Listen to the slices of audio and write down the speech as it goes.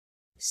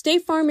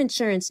State Farm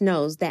Insurance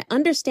knows that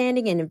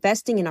understanding and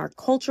investing in our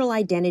cultural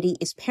identity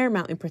is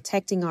paramount in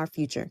protecting our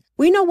future.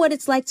 We know what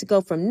it's like to go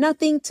from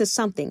nothing to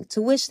something,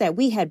 to wish that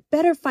we had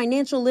better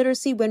financial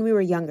literacy when we were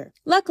younger.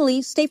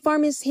 Luckily, State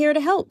Farm is here to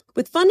help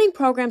with funding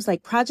programs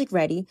like Project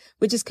Ready,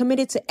 which is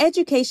committed to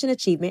education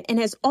achievement and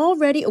has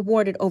already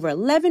awarded over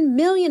 $11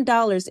 million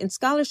in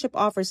scholarship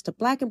offers to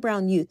Black and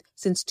brown youth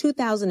since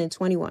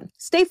 2021.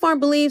 State Farm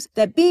believes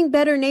that being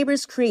better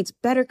neighbors creates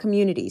better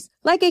communities.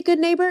 Like a good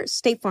neighbor,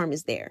 State Farm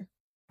is there.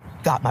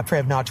 Got my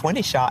Prevnar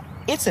 20 shot.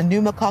 It's a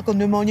pneumococcal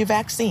pneumonia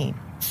vaccine.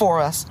 For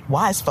us,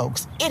 wise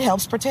folks, it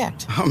helps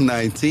protect. I'm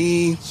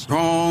 19,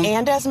 strong.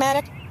 And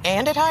asthmatic,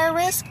 and at higher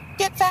risk.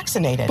 Get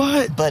vaccinated.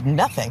 But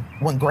nothing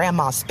when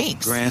grandma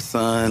speaks.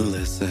 Grandson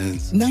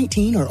listens.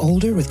 19 or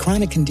older with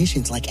chronic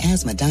conditions like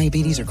asthma,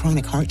 diabetes, or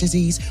chronic heart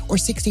disease, or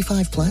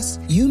 65 plus,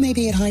 you may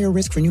be at higher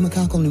risk for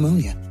pneumococcal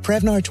pneumonia.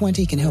 Prevnar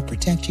 20 can help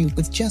protect you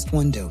with just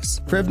one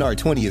dose. Prevnar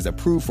 20 is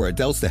approved for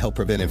adults to help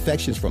prevent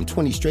infections from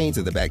 20 strains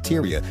of the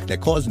bacteria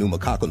that cause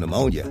pneumococcal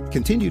pneumonia.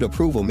 Continued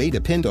approval may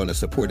depend on a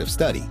supportive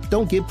study.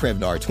 Don't give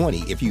Prevnar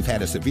 20 if you've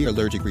had a severe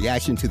allergic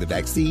reaction to the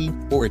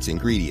vaccine or its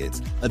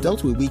ingredients.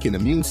 Adults with weakened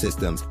immune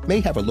systems may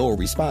have a lower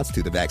response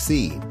to the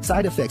vaccine.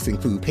 Side effects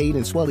include pain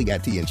and swelling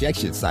at the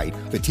injection site,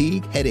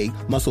 fatigue, headache,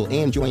 muscle,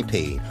 and joint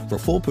pain. For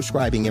full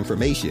prescribing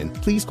information,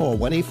 please call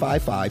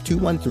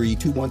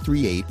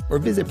 1-855-213-2138 or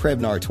visit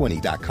Prevnar20.com.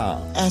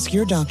 Ask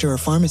your doctor or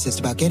pharmacist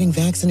about getting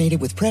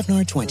vaccinated with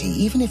Prevnar 20,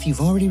 even if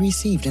you've already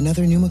received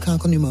another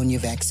pneumococcal pneumonia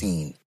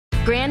vaccine.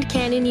 Grand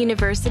Canyon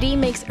University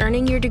makes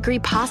earning your degree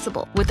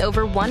possible with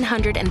over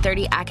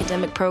 130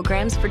 academic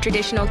programs for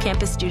traditional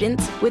campus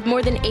students, with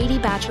more than 80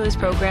 bachelor's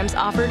programs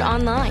offered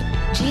online.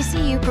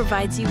 GCU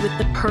provides you with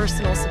the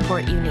personal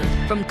support you need,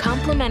 from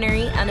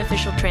complimentary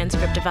unofficial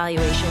transcript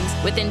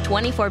evaluations within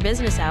 24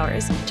 business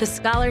hours to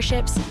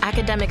scholarships,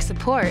 academic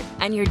support,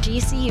 and your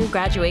GCU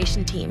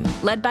graduation team,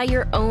 led by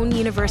your own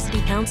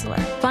university counselor.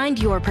 Find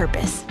your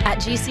purpose at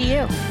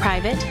GCU.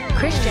 Private,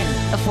 Christian,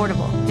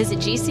 affordable. Visit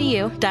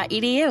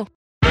gcu.edu.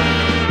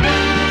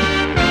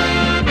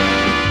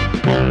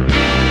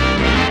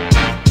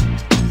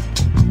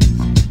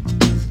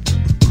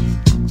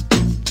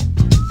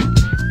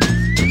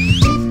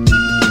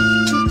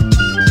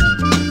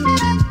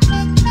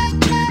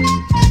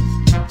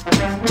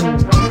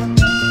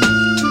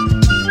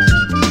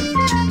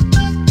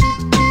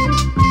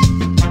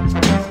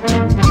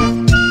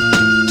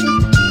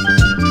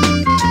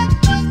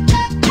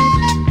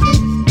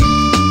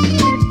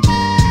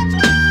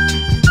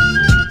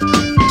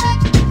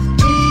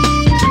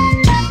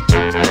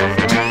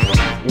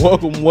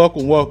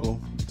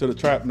 Welcome to the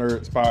Trap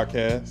Nerds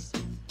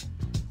podcast.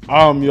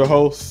 I'm your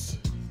host,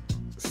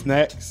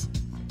 Snacks.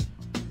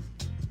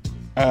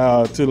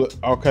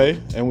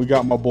 And we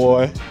got my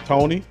boy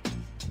Tony.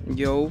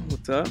 Yo,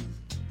 what's up?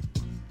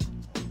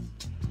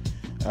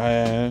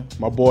 And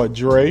my boy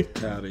Dre.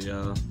 Howdy,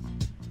 y'all.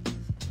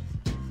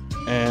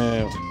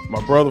 And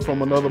my brother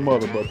from another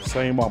mother, but the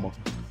same mama,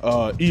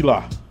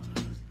 Eli. That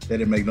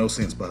didn't make no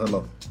sense, but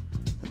hello.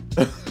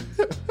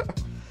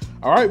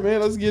 All right, man,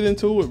 let's get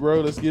into it,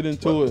 bro. Let's get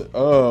into it.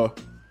 I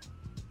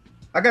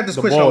got this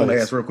question I want to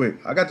ask real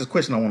quick.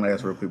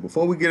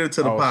 Before we get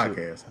into the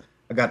podcast. Shit.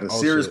 I got the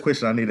serious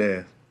question I need to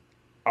ask.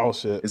 Oh,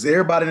 shit. Is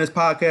everybody in this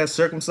podcast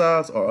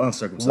circumcised or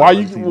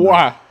uncircumcised?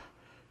 Why?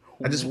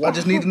 I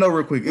just need to know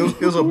real quick. It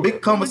was a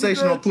big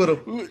conversation on Twitter.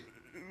 It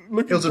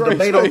was a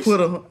debate on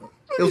Twitter.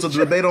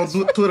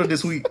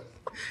 This week.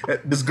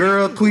 This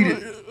girl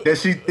tweeted that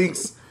she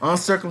thinks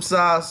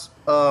uncircumcised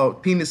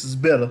penis is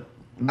better.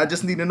 I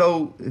just need to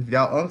know if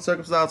y'all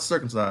uncircumcised or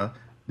circumcised,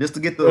 just to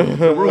get the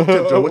room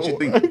temperature. What you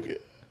think?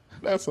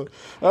 That's a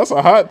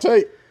hot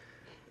take.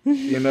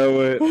 You know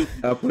what?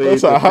 I plead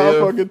That's a hot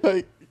fucking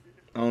take.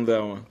 On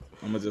that one,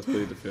 I'm gonna just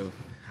plead the fifth.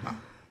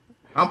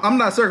 I'm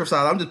not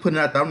circumcised. I'm just putting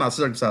it out there. I'm not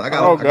circumcised. I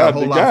got a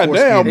whole lot of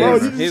foreskin. Bro,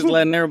 he's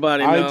letting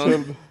everybody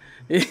know.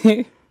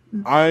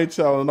 I ain't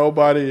telling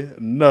nobody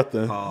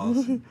nothing.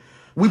 Pause.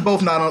 We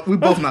both not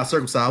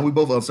circumcised. We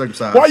both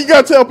uncircumcised. Why you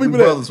gotta tell people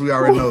that? Brothers, we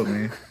already know,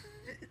 man.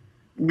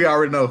 We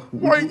already know.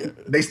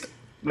 They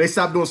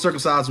stopped doing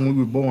circumcised when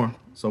we were born,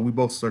 so we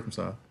both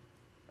circumcised.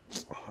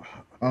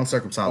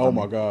 Uncircumcised. Oh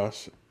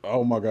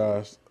my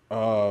gosh,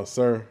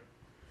 sir,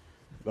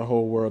 the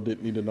whole world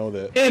didn't need to know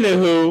that.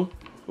 Anywho,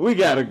 we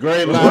got a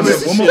great line of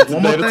shit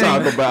today to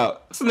talk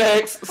about.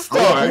 Snacks,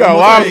 start. We got a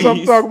lot of stuff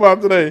to talk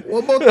about today.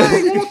 One more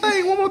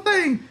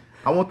thing.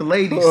 I want the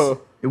ladies.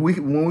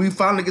 When we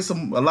finally get a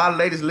lot of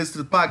ladies to listen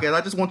to the podcast,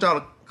 I just want y'all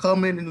to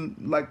come in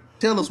and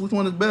tell us which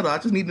one is better. I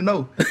just need to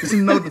know. Just need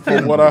to know the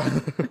feeling.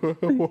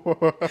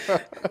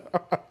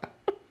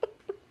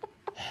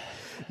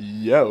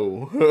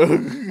 Yo.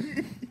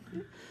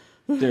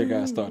 There,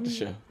 guys, start the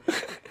show.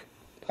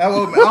 I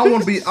don't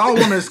want to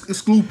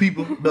exclude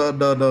people.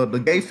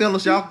 The gay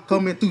fellas, y'all can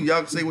come in too.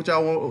 Y'all can say what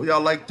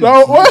y'all like to.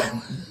 No, what?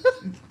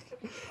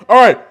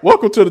 All right,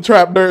 welcome to the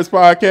Trap Nerds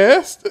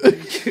podcast.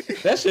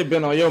 That shit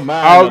been on your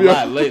mind a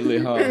lot lately,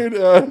 huh?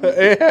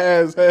 It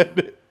has had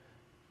it.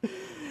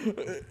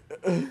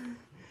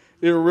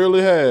 It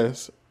really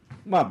has.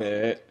 My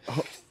bad.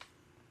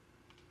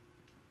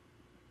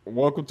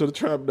 Welcome to the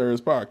Trap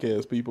Nerds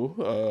podcast, people.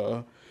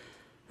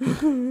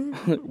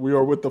 We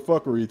are with the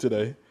fuckery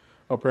today,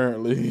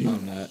 apparently.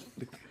 I'm not.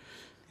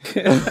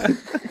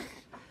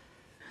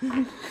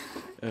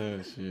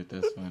 Oh shit,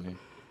 that's funny.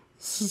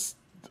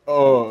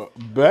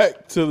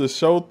 Back to the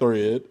show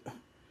thread.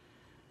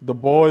 The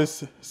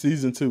Boys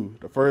season 2,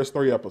 the first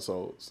 3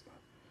 episodes.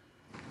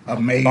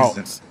 Amazing.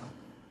 Thoughts?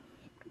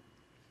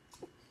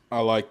 I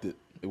liked it.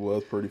 It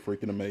was pretty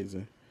freaking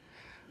amazing.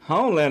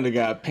 Homelander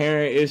got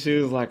parent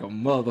issues like a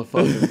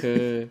motherfucker,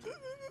 cuz.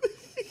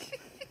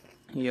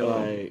 Yo,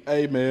 Like,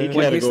 Hey man,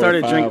 when he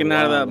started 5 drinking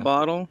out of Live. that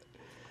bottle,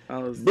 I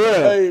was Bruh,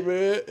 hey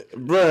man,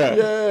 bruh.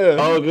 yeah.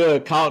 Oh,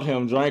 good. Caught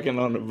him drinking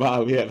on the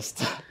vibe. We had to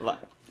stop. Like,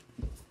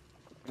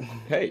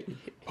 hey.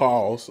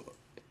 Pause.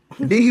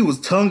 Then he was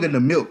tonguing the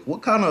milk.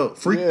 What kind of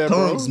freak Yeah,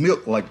 bro. tongues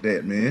milk like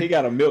that, man? He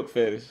got a milk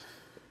fetish.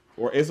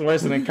 Or it's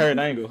worse than Kurt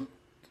Angle.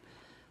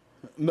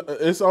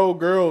 It's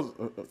old girls.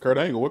 Kurt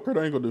Angle. What Kurt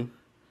Angle do?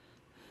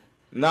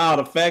 Nah,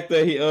 the fact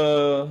that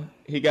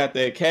he got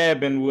that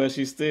cabin where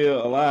she's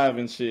still alive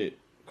and shit.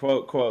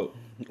 Quote, quote.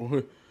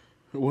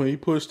 When he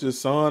pushed his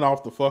son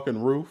off the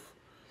fucking roof.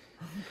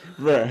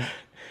 Bruh.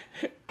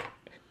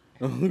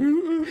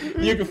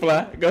 You can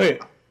fly. Go ahead.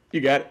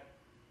 You got it.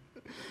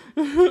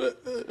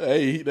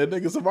 Hey, that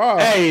nigga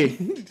survived. Hey.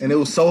 And it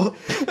was so.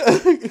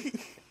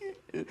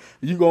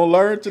 You gonna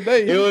learn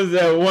today. It was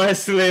that one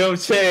slim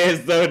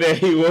chance, though, that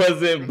he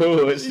wasn't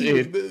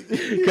bullshit.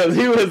 Because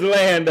he was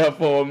laying there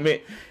for a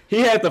minute. He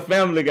had the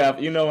Family Guy.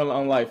 You know,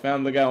 on like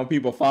Family Guy, when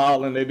people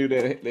fall and they do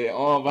their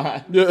arm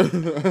behind. Yeah.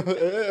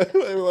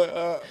 They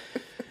were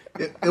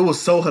like, It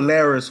was so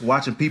hilarious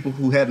watching people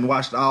who hadn't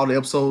watched all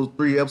the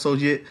 3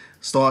 episodes yet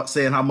start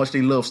saying how much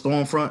they love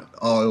Stormfront.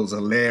 Oh, it was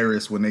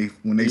hilarious when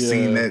they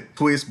seen that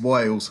twist.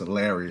 Boy, it was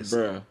hilarious.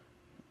 Bruh.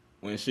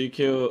 When she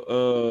killed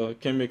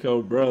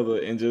Kimiko's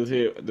brother and just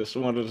hit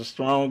one of the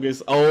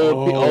strongest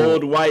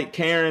old white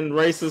Karen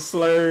racist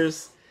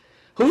slurs.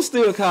 Who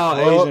still call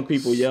Asian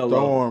people yellow?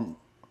 Storm.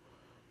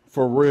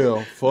 For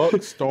real. Fuck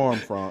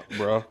Stormfront,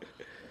 bro.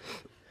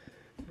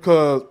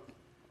 Because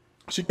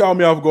she called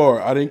me off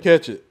guard. I didn't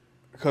catch it.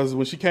 Because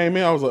when she came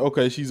in, I was like,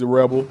 okay, she's a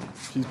rebel.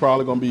 She's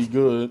probably going to be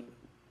good.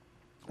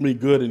 Be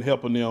good in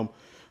helping them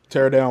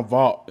tear down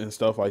Vault and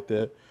stuff like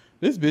that.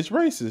 This bitch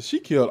racist. She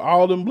killed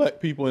all them black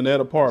people in that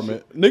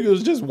apartment. Nigga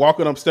was just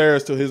walking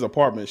upstairs to his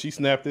apartment. She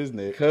snapped his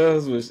neck.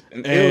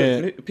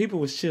 People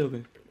was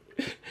chilling.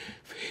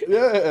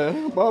 Yeah,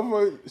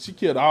 motherfucker. She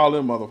killed all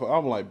them motherfuckers.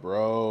 I'm like,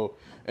 bro.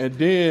 And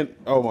then,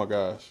 oh my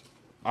gosh,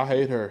 I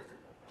hate her.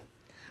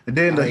 And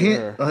then the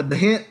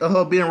hint of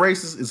her being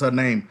racist is her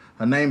name.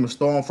 Her name is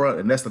Stormfront,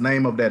 and that's the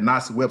name of that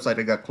Nazi website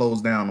that got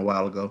closed down a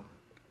while ago.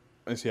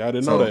 And see, I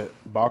didn't know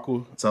that.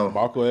 Baku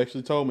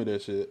actually told me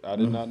that shit. I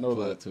did not know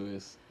that.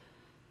 Twist.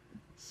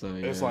 So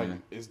yeah. It's like,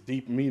 it's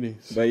deep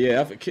meanings. But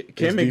yeah,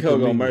 Kimiko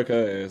gonna murk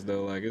her ass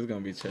though. Like, it's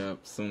gonna be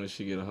chopped as soon as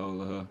she get a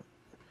hold of her.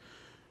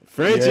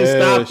 Frenchie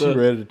stopped her. She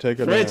ready to take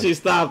her Frenchie down.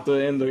 stopped her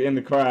in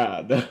the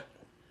crowd.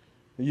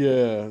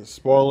 Yeah,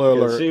 spoiler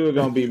alert. She was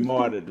gonna be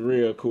martyred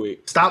real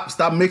quick.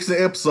 Stop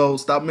mixing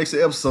episodes. Stop mixing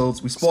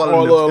episodes. We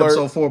spoiling Spoiler episode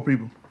alert. 4,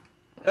 people.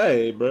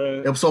 Hey,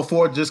 bro. Episode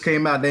 4 just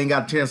came out. They ain't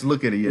got a chance to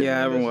look at it yet. Yeah,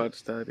 I haven't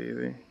watched that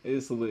either.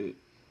 It's lit,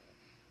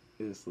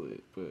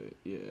 but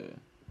yeah.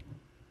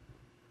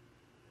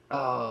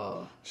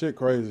 Oh, Shit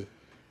crazy.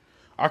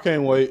 I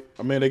can't wait.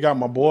 I mean, they got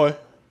my boy.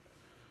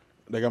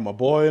 They got my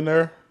boy in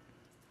there.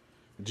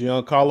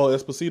 Giancarlo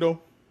Esposito.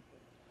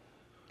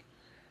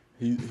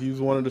 He's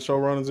one of the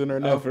showrunners in there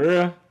now. Oh, for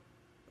real?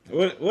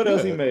 What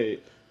else he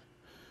made?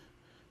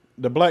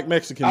 The black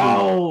Mexican dude.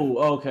 Oh,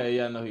 okay.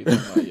 Yeah, I know who you're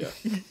talking about.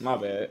 Yeah, my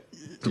bad.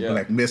 The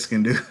black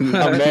Mexican dude.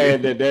 I'm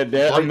mad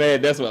that I'm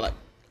mad. That's what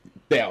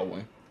that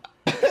one.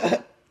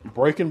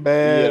 Breaking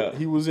Bad. Yeah.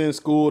 He was in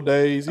School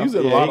Days. He was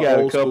in a lot of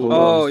old school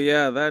Oh movies.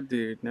 yeah, that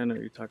dude. I know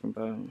what you're talking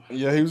about.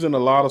 Yeah, he was in a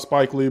lot of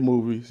Spike Lee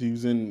movies. He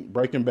was in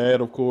Breaking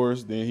Bad, of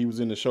course. Then he was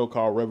in the show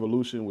called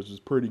Revolution, which is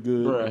pretty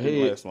good. Bro, It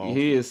didn't last long.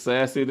 he is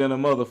sassy than a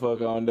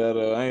motherfucker on that,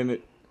 ain't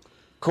it?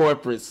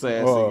 Corporate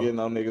sassy, getting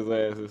on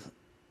niggas' asses.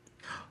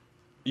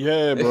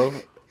 Yeah, bro.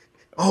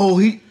 Oh,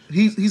 he's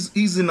in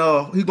he's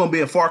gonna be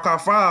in Far Cry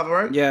 5,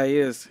 right? Yeah, he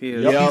is. He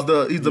is.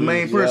 Yep. He's the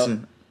main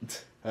person.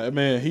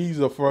 Man, he is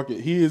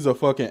a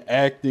fucking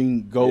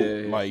acting goat.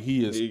 Yeah, like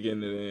he is. He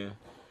getting it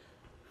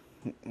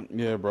in.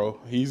 Yeah, bro.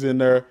 He's in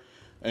there,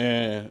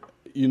 and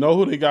you know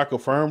who they got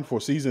confirmed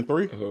for season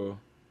 3? Who?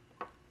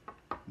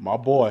 My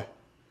boy,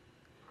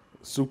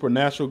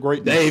 Supernatural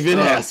greatness, David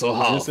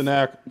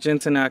Hasselhoff.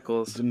 Jensen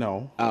Ackles.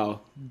 No. Oh.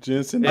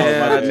 Jensen.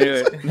 Yeah, I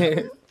knew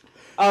it.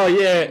 Oh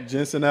yeah,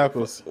 Jensen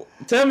Ackles.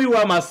 Tell me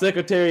why my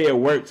secretary at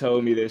work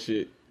told me that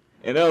shit,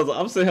 and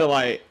I'm sitting here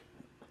like,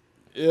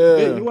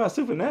 yeah, you watch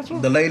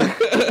Supernatural? The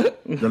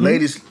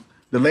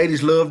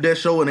ladies love that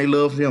show and they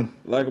love him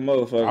like a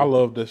motherfucker. I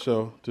love that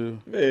show too.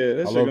 Yeah,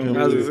 that I shit love gonna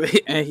him be too.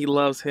 good. And he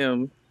loves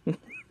him.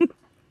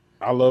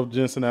 I love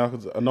Jensen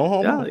Ackles. No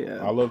homo.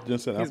 Yeah. I love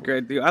Jensen Ackles. He's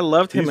great, dude. I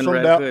loved him He's in from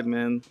Red Hood,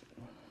 man.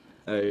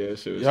 Hey, yeah,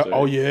 shit was Yeah. straight.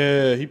 Oh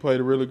yeah, he played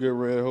a really good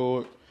Red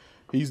Hood.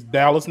 He's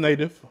Dallas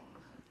native.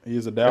 He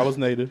is a Dallas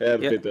native.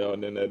 Had to fit that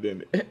on in there,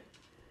 didn't it?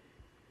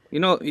 You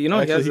know,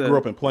 Actually, he grew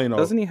up in Plano.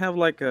 Doesn't he have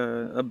like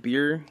a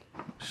beer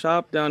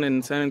shop down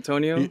in San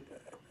Antonio?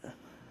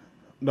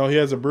 No, he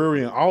has a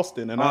brewery in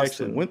Austin, and I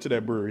actually Austin. went to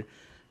that brewery,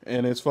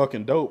 and it's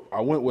fucking dope.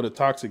 I went with a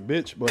toxic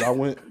bitch, but I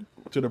went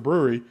to the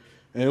brewery,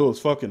 and it was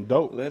fucking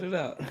dope. Let it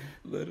out.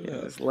 Let it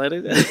out. Just let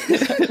it.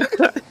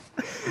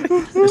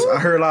 I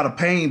heard a lot of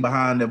pain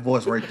behind that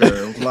voice right there.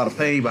 There was a lot of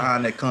pain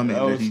behind that comment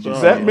that he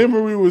just That said.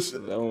 memory was,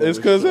 one it's was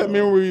because that strong.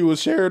 memory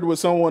was shared with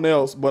someone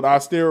else, but I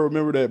still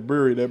remember that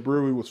brewery. That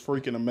brewery was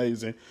freaking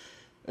amazing.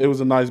 It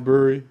was a nice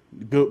brewery,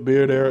 good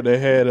beer there. They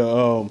had,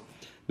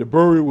 the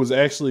brewery was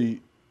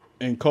actually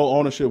in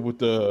co-ownership with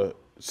the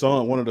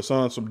son, one of the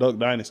sons from Duck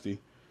Dynasty.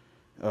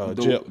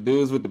 Jep.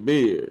 Dudes with the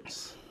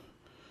beards.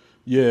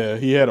 Yeah,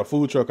 he had a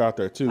food truck out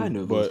there too. I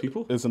know those but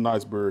people. It's a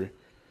nice brewery.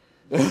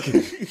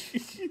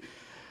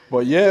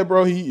 But yeah,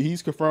 bro,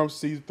 he's confirmed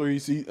season 3,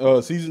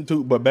 season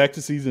 2. But back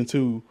to season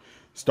 2,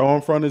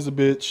 Stormfront is a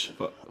bitch.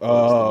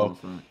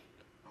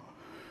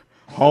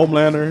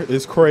 Homelander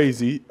is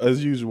crazy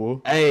as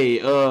usual.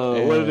 Hey,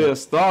 what it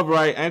is?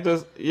 Starbright ain't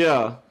this?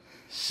 Yeah,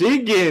 she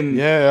getting.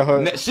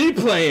 Yeah, she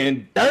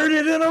playing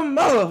dirty than a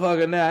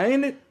motherfucker now,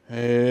 ain't it?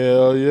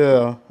 Hell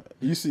yeah.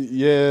 You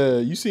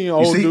seen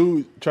old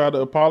dude try to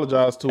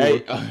apologize to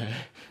her.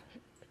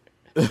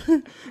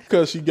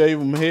 Because she gave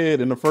him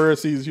head in the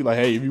first season. She like,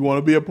 hey, if you want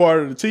to be a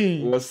part of the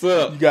team, what's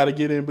up? You got to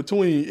get in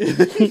between.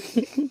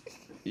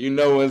 You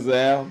know what's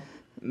out.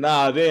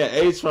 Nah, then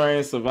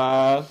A-Train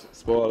survived.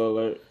 Spoiler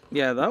alert.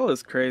 Yeah, that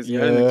was crazy.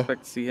 I Yeah. didn't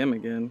expect to see him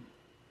again.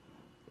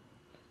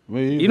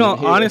 You know,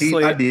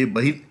 honestly, I did,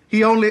 but he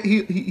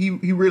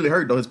really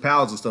hurt though. His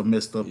pals and stuff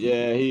messed up.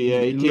 Yeah,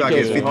 he got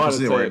catching heart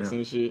 50% right attacks now.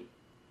 and shit.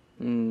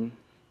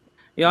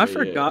 Yeah, I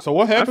forgot. So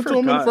what happened to him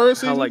in the forgot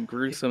first how season? like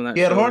gruesome that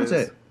He had a show heart is.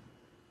 attack.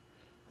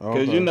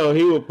 Because you know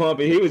he was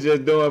pumping. He was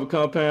just doing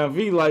Compound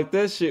V like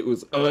that shit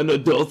was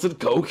unadulterated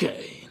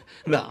cocaine.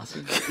 Nah,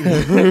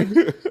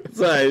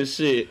 type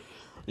shit.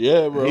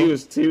 Yeah, bro. He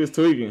was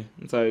tweaking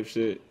type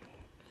shit.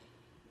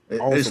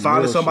 It's some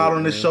finally real somebody shit,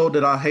 on this man. show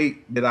that I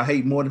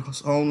hate more than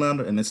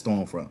Homelander, and it's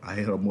Stormfront. I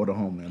hate her more than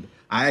Homelander.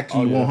 I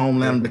actually want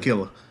Homelander to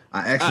kill her.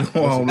 I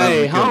actually want Homelander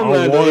Hey, to kill her.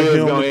 Homelander wanted is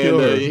him gonna to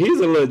kill end up. her. He's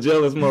a little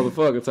jealous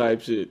motherfucker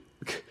type shit.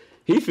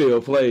 He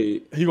feel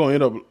played. He gonna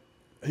end up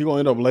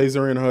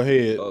lasering her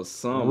head Or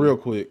something. real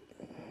quick.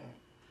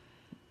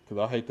 Cause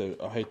I hate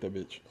that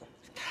bitch.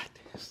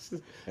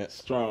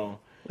 Strong.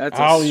 That's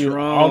I a don't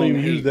strong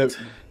even use hate. that.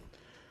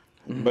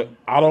 But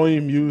I don't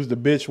even use the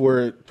bitch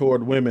word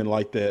toward women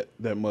like that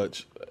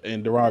much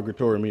in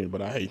derogatory meaning.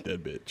 But I hate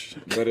that bitch.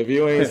 but if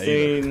you ain't Yeah.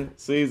 seen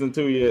season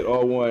 2 yet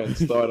or 1,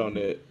 start on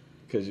that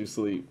because you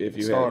sleep. If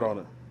you Start haven't.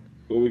 on it.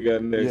 What we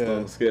got next Yeah.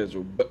 on the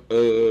schedule,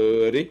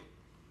 buddy?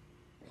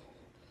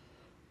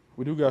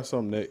 We do got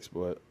something next,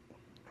 but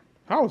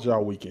how was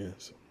y'all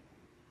weekends?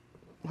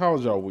 How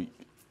was y'all week?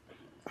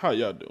 How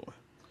y'all doing?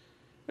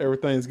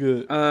 Everything's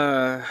good.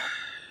 I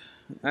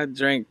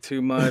drank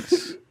too much.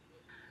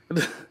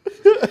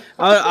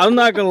 I'm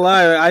not gonna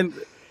lie.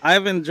 I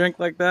haven't drank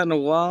like that in a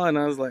while, and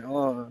I was like,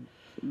 oh,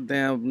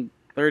 damn,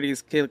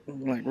 30s kid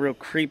like real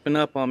creeping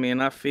up on me,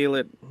 and I feel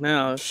it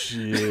now.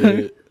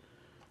 Shit.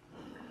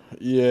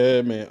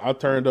 Yeah, man. I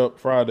turned up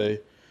Friday,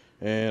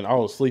 and I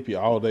was sleepy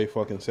all day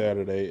fucking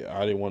Saturday.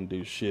 I didn't want to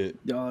do shit.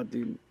 Y'all,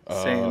 dude,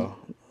 same.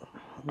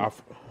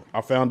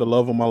 I found the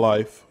love of my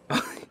life.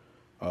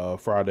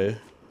 Friday.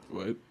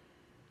 What?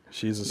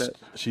 She's a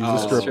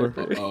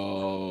stripper.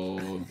 Oh,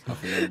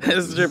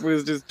 That stripper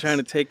was just trying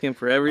to take him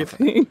for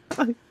everything.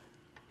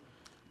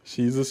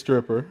 She's a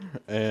stripper,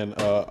 and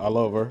I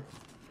love her.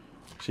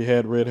 She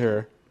had red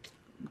hair.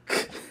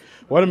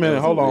 Wait a minute,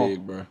 That's hold on.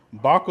 big, bro.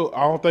 Baco,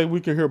 I don't think we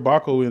can hear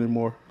Baco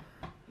anymore.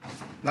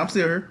 I'm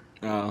still here.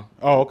 Oh,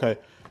 okay.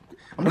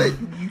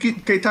 You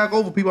can't talk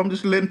over people. I'm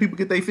just letting people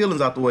get their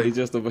feelings out the way. He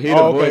the okay,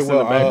 voice in the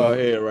well, back of our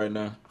head right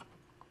now.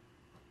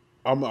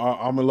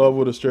 I'm in love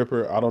with a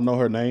stripper. I don't know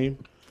her name,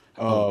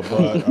 but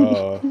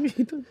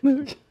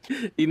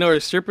You know her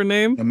stripper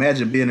name?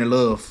 Imagine being in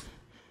love.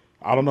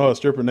 I don't know her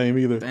stripper name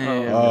either.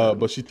 Damn.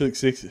 But she took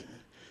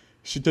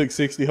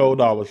 $60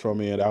 whole from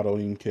me, and I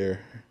don't even care.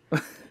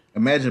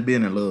 Imagine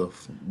being in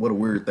love. What a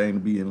weird thing to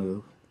be in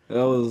love.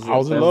 I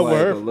was in love with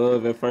her.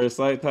 Love at first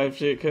sight type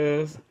shit,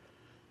 cuz.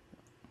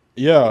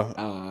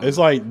 Yeah, it's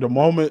like the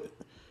moment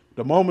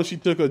she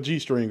took her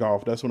G-string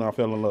off, that's when I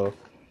fell in love.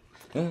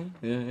 Yeah,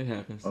 it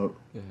happens. Oh.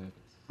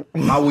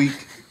 My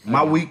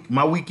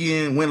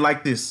weekend went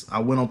like this. I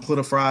went on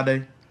Twitter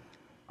Friday.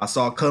 I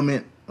saw a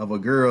comment of a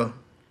girl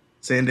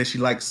saying that she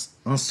likes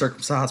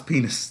uncircumcised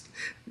penis.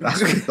 I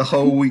spent the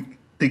whole week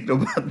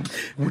thinking about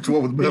which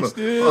one was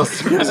better.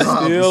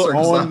 Still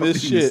on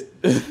this shit.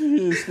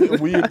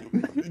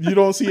 You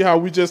don't see how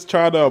we just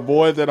try to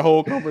avoid that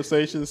whole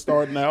conversation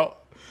starting out?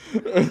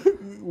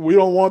 We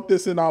don't want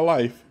this in our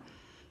life.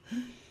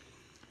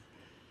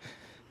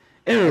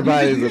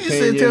 Everybody's You said,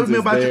 opinions tell me is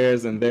about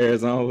theirs and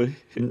theirs only.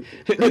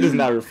 It does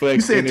not reflect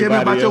You said, tell me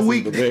about anybody your else's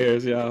week. but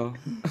theirs, y'all.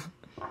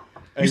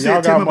 And You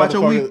said, tell me about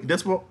your motherfuckers-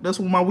 week. That's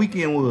what my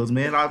weekend was,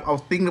 man. I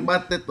was thinking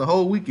about that the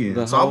whole weekend.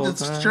 The so I whole was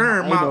just time?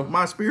 sharing I know.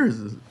 my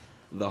experiences.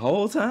 The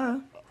whole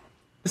time.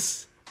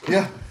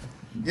 Yeah.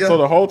 Yeah. So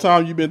the whole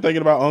time you've been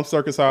thinking about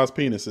uncircumcised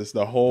penises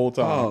the whole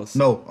time. Oh,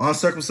 No,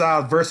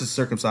 uncircumcised versus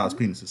circumcised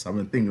penises. I've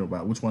been thinking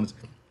about which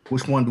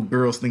one do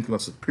girls think are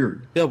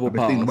superior. Double I've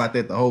been thinking pause. about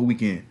that the whole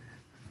weekend.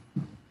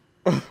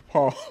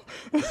 Paul.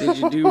 Did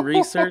you do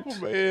research?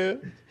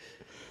 Man.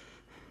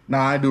 Nah,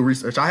 I do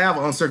research. I have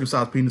an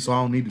uncircumcised penis, so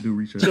I don't need to do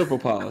research. triple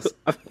pause.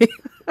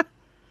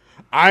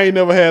 I ain't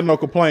never had no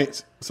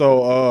complaints.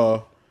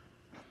 So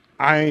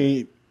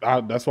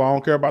that's why I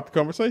don't care about the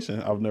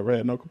conversation. I've never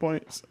had no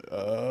complaints.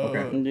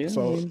 Yeah.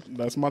 So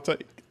that's my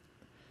take.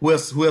 Who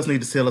else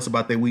need to tell us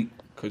about their week?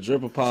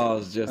 Quadruple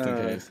pause just in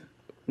case.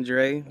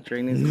 Dre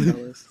needs to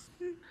tell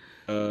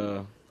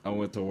us. I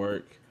went to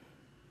work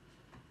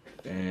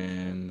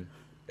and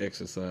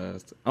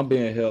exercised. I'm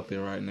being healthy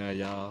right now,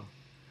 y'all.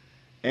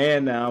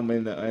 And now I'm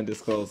in the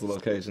undisclosed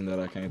location that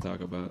I can't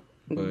talk about.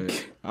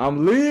 But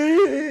I'm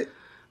lit.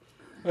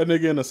 That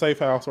nigga in a safe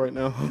house right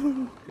now.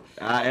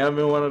 I am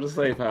in one of the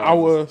safe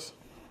houses.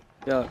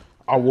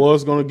 I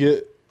was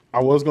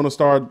gonna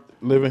start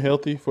living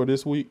healthy for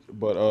this week,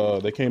 but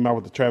they came out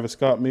with the Travis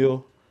Scott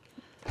meal.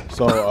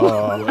 So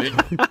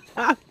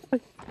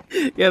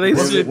Yeah, they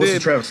What's sure the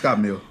did. Travis Scott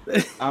meal?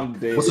 I'm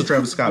dead. What's the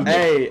Travis Scott meal?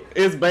 Hey,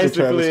 it's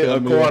basically Scott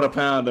a meal. quarter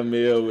pounder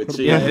meal with cheese.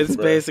 Yeah, it's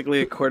bro.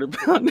 basically a quarter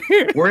pounder.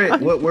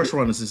 What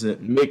restaurant is this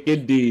at? Mickey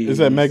D's. it's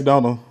at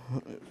McDonald's.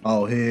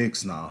 Oh,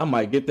 Hicks, nah. I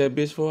might get that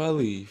bitch before I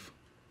leave.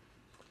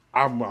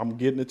 I'm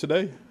getting it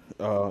today.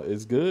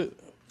 It's good.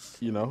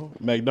 You know,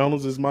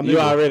 McDonald's is my nigga. You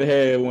already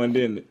had one,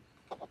 didn't it?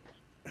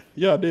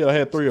 Yeah, I did. I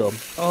had 3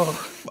 of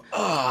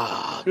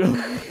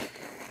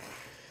them.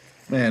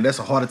 Man, that's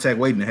a heart attack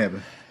waiting to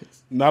happen.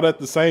 Not at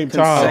the same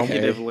time.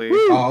 Consecutively.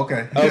 Oh,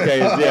 okay. Okay,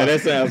 yeah,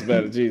 that sounds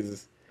better.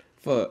 Jesus.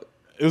 Fuck.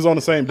 It was on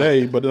the same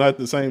day, but not at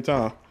the same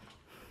time.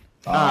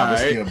 Oh,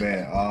 that's Alright. still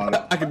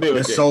bad. I can do it.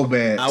 That's so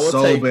bad. I will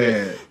So take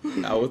bad.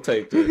 it. I will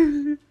take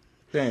that.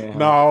 Damn.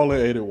 No, I only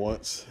ate it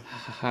once.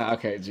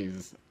 Okay,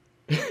 Jesus.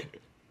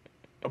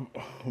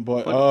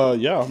 But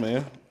yeah,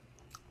 man.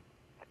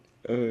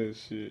 Oh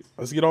shit.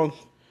 Let's get on.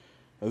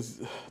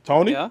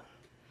 Tony? Yeah.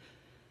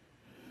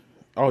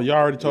 Oh, y'all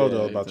already told Yeah,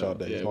 us you about y'all told-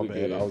 days. yeah, My we bad.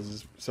 good. I was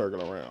just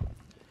circling around.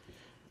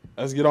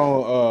 Let's get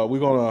on. We're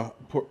gonna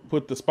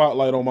put the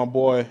spotlight on my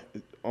boy,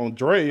 on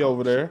Dre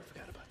over there.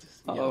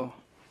 Oh.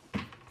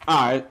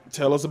 All right.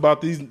 Tell us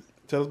about this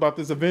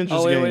Avengers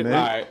Oh, wait, game, wait. man.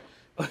 All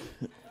right.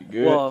 You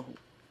good? Well,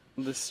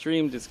 the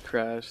stream just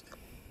crashed.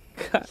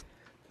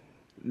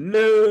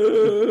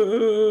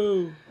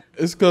 No.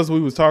 It's because we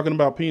was talking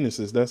about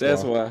penises.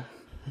 That's why.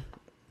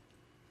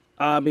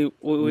 I mean,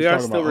 we was are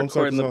talking still about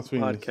recording the uncircumcised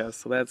penis. podcast,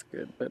 so that's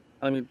good. But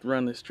let me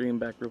run the stream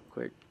back real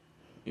quick.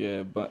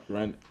 Yeah, but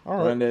run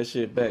right. run that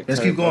shit back.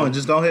 Let's keep going.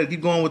 Just go ahead.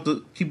 Keep going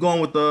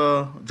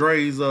with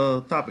Dre's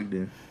topic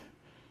then.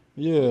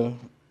 Yeah,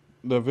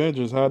 the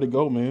Avengers. How'd it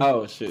go, man?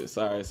 Oh shit,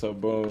 sorry. So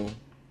boom.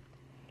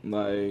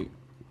 Like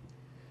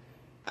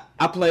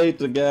I played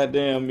the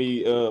goddamn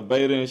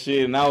beta and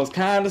shit, and I was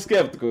kind of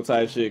skeptical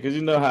type shit, cause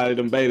you know how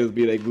them betas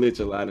be, they glitch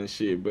a lot and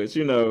shit. But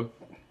you know,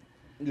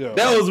 Yeah,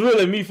 that was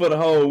really me for the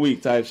whole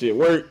week type shit.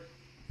 Work,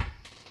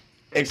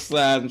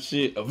 exercise and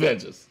shit,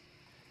 Avengers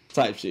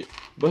type shit.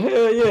 But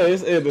hell yeah,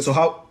 it's So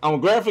how? on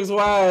graphics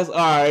wise, all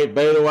right.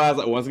 Beta wise,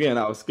 once again,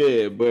 I was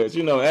scared, but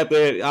you know, after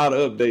all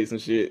the updates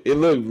and shit, it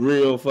looked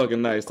real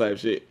fucking nice type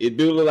shit. It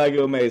do look like it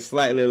was made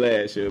slightly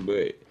last year,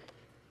 but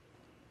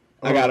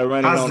I gotta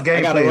run it How's on. the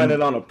I gotta gameplay? run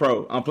it on a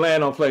pro. I'm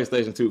playing on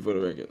PlayStation 2 for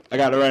the record. I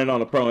gotta run it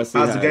on a pro and see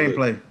How's the how it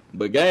look. gameplay?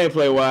 But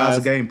gameplay wise,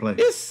 How's the gameplay?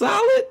 it's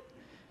solid,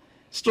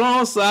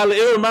 strong, solid.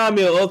 It remind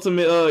me of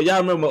Ultimate.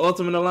 Y'all remember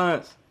Ultimate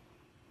Alliance?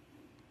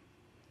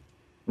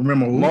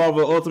 Remember who?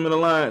 Marvel Ultimate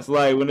Alliance,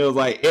 like when it was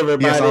like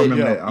everybody. Yes, I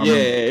remember that. I Yeah,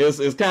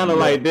 remember. it's kind of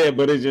like that,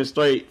 but it's just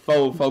straight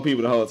four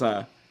people the whole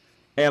time.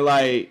 And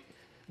like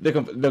the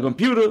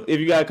computer, if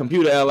you got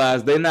computer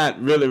allies, they're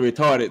not really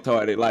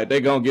retarded. Like they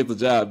gonna get the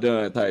job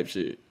done type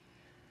shit.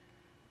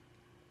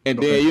 And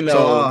then you know,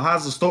 So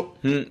how's the story?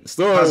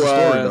 story how's the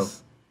story,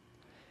 wise,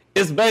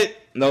 it's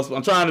no.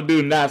 I'm trying to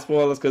do not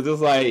spoilers because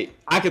it's like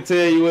I can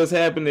tell you what's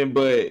happening,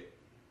 but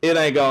it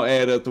ain't gonna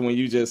add up to when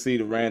you just see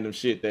the random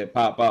shit that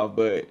pop off.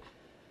 But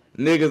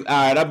niggas,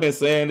 alright, I've been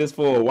saying this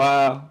for a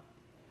while.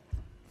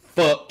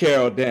 Fuck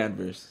Carol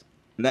Danvers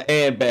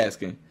and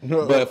Baskin,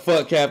 but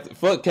fuck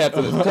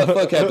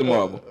Captain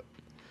Marvel.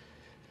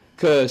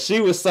 Cause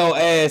she was so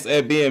ass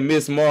at being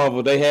Miss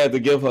Marvel, they had to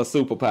give her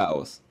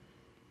superpowers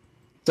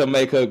to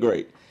make her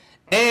great.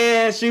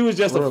 And she was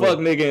just a fuck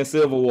nigga in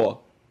Civil War.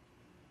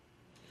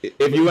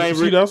 If you ain't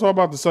See, that's what I'm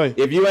about to say.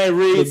 if you ain't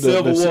read The-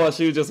 Civil the- War,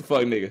 she was just a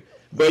fuck nigga.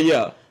 But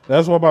yeah,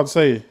 That's what I'm about to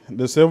say.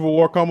 The Civil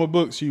War comic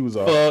book, she was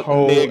a Fuck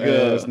whole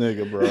nigga. ass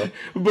nigga, bro.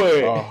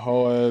 but A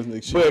whole ass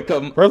nigga. She- but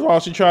come, First of all,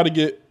 she tried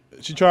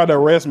to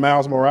arrest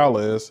Miles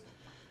Morales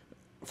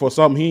for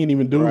something he ain't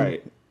even do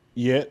right.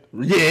 yet.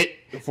 Yeah.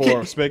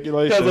 For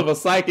speculation. Because of a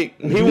psychic.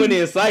 He went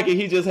in psychic,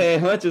 he just had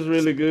hunches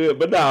really good.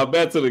 But nah,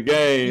 back to the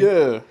game.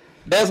 Yeah.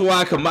 That's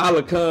why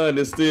Kamala Khan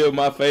is still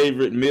my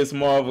favorite Miss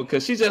Marvel,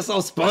 because she's just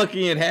so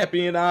spunky and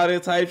happy and all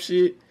that type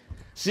shit.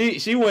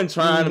 She wasn't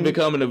trying to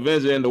become an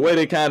Avenger, and the way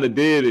they kind of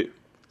did it,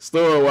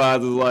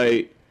 story-wise, is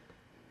like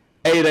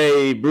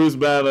 8A, Bruce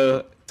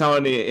Banner,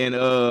 Tony, and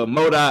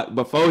MODOK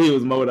before he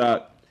was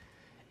MODOK.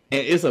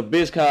 And it's a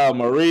bitch called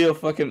Maria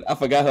I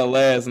forgot her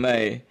last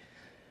name.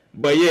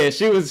 But yeah,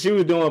 she was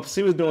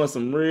doing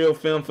some real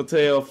film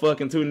fatale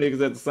fucking two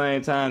niggas at the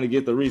same time to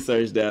get the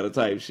research data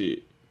type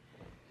shit.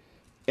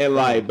 And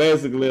like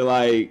basically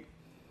like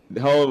the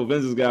whole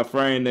Avengers got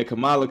framed that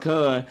Kamala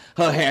Khan,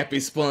 her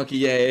happy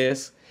spunky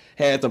ass,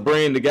 had to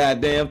bring the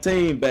goddamn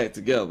team back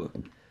together.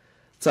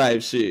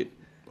 Type shit.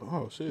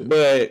 Oh shit.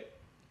 But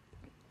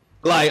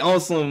like on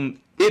some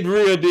it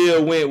real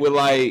deal went with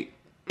like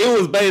it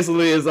was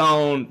basically his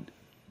own.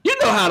 You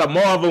know how the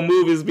Marvel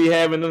movies be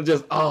having them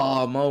just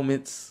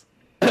moments.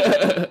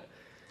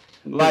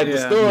 Like the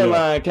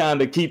storyline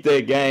kind of keep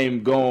that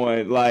game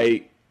going.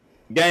 Like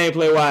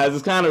gameplay wise,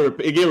 it's kind of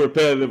it get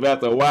repetitive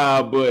after a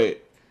while,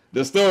 but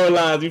the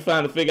storylines you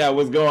find to figure out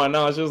what's going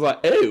on. It's just like,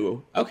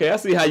 ew, okay, I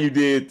see how you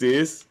did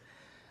this.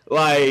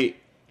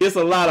 Like it's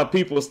a lot of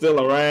people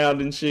still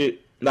around and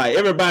shit. Like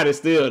everybody's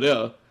still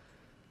there.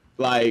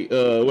 Like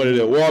what is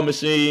it, War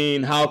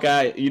Machine,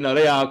 Hawkeye, you know,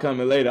 they all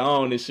coming later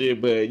on and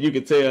shit, but you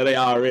can tell they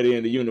already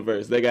in the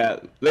universe. They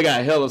got they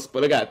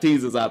got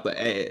teasers out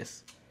the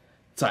ass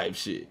type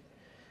shit.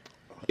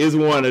 It's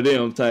one of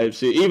them type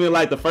shit. Even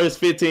like the first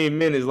 15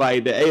 minutes,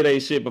 like the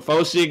 8A shit,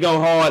 before shit go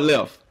hard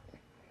left.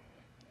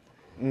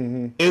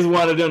 It's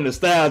one of them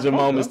nostalgia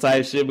moments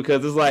type shit,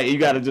 because it's like you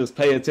gotta just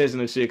pay attention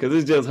to shit, because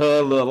it's just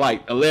her little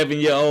like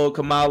 11-year-old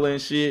Kamala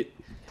and shit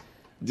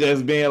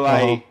just being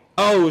like,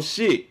 oh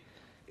shit.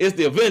 It's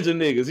the Avenger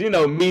niggas, you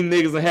know, me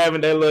niggas and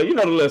having that little, you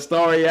know, the little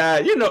starry eye.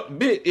 You know,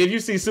 if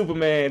you see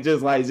Superman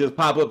just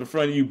pop up in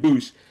front of you,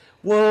 boosh.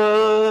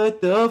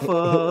 What the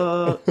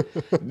fuck?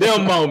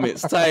 Them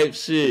moments type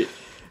shit.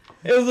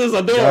 It was just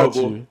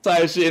adorable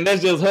type shit. And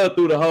that's just her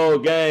through the whole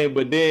game.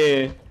 But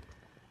then,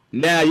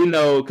 now, you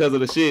know, because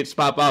of the shit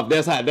pop off,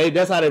 that's how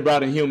they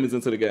brought in humans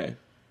into the game.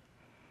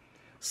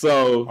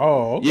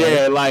 So,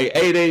 yeah, like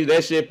 8A,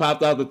 that shit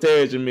popped out the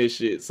Terrigen Mist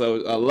shit.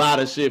 So, a lot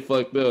of shit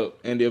fucked up,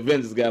 and the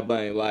Avengers got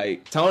blamed.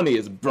 Like, Tony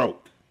is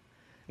broke.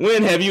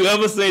 When have you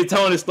ever seen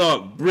Tony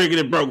Stark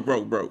briggity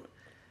broke?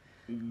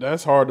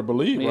 That's hard to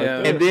believe,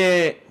 right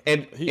there.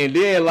 And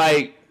then,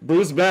 like,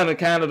 Bruce Banner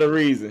kind of the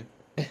reason.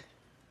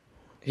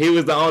 He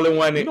was the only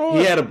one that,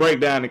 he had a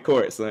breakdown in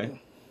court, son.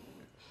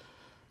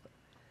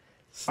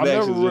 I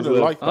never really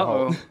liked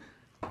the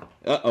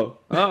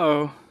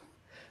Hulk.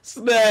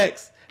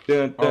 Snacks.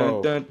 Dun,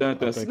 I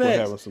think snacks. we're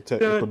having some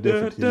technical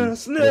difficulties.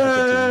 Snacks.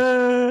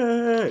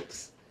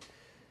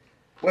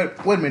 Wait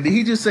a minute. Did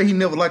he just say he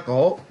never liked the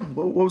Hulk?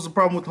 What was the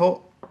problem with the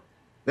Hulk?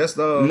 That's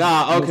the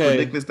most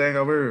ridiculous thing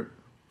I've heard.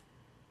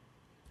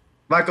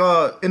 Like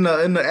in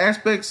the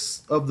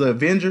aspects of the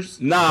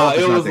Avengers. Nah,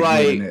 it was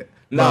like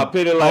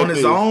put it like on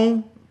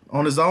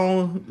his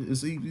own,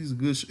 he's a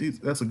good.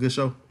 That's a good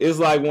show. It's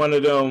like one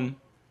of them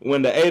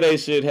when the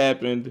 8A shit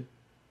happened.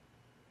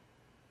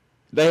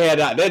 They had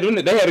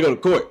to go to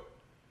court.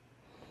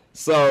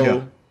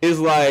 So it's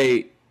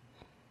like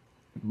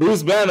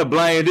Bruce Banner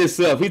blamed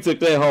himself. He took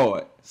that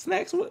hard.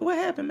 Snacks, what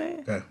happened,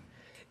 man? Okay.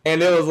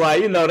 And it was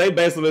like, you know, they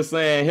basically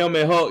saying him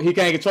and Hulk, he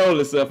can't control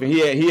himself, and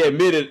he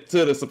admitted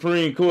to the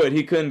Supreme Court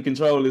he couldn't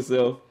control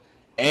himself,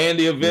 and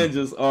the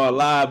Avengers are a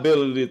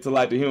liability to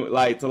like the human,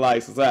 like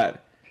society.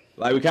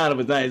 Like we kind of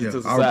a danger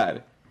to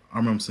society. I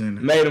remember seeing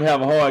that. Made him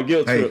have a hard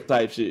guilt trip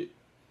type shit.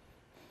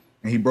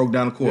 And he broke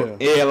down the court.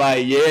 Yeah,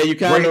 you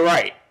kind of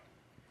right.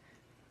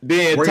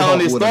 Then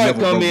Tony Stark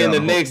come in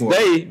the next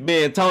day,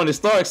 being Tony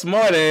Stark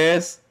smart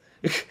ass.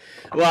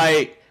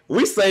 Like,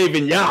 we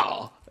saving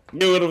y'all. You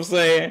know what I'm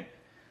saying?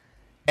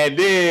 And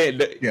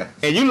then,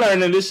 and you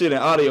learning this shit in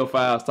audio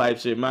files type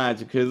shit, mind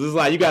you, because it's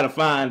like you got to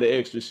find the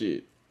extra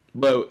shit.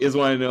 But it's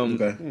one of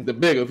them, the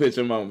bigger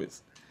picture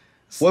moments.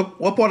 What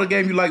part of the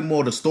game you like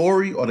more, the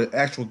story or the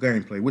actual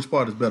gameplay? Which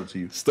part is better to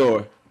you?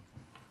 Story.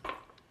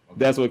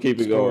 That's what keep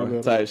it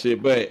going type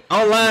shit. But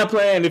online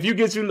playing, if you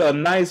get you a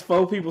nice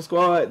 4-people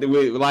squad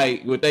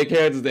with their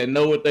characters that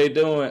know what they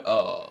doing,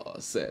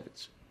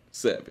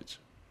 savage,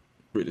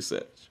 pretty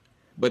savage.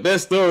 But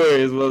that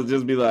story will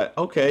just be like,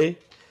 okay,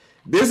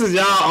 this is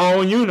y'all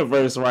own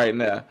universe right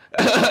now.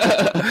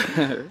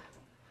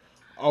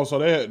 So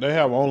they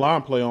have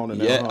online play on it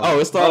now. Yeah. Huh?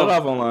 It started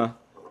off online.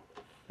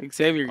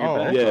 Xavier, you're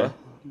back. Yeah.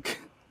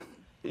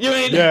 You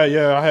ain't.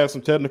 Yeah. I had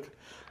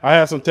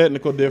some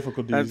technical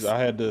difficulties. I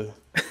had to.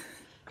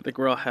 I think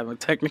we're all having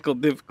technical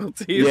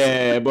difficulties.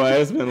 Yeah, boy,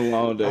 it's been a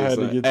long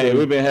day.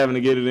 We've been having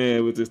to get it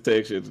in with this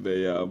tech shit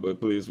today, y'all.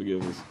 But please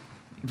forgive us.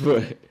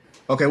 But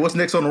okay, what's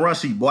next on the run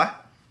sheet, boy?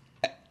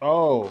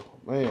 Oh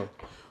man,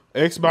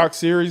 Xbox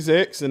Series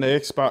X and the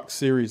Xbox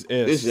Series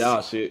S. This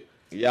y'all shit.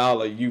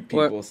 Y'all are you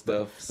people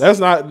stuff. That's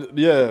not.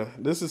 Yeah,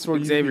 this is for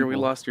Xavier. you people. We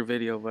lost your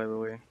video, by the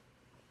way.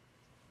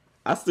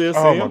 I still see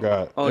Oh him. my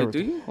god. Oh,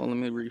 do you? Well, let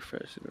me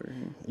refresh it over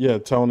here. Yeah,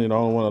 Tony, the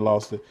only one that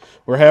lost it.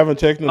 We're having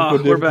technical we're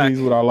difficulties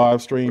back. with our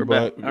live stream, We're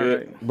but back. All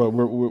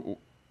right.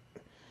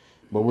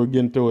 but we're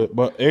getting through it.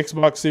 But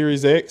Xbox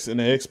Series X and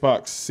the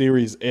Xbox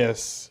Series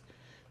S,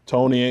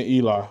 Tony and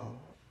Eli.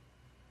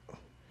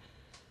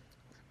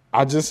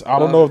 I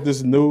don't know if this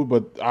is new,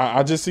 but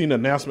I just seen the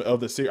announcement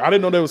of the series. I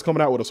didn't know they was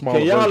coming out with a smaller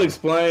Can y'all version.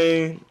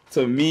 explain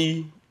to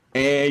me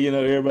and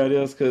everybody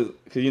else, cause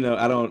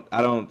I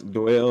don't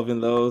dwell in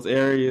those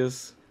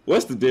areas.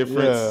 What's the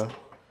difference? Yeah.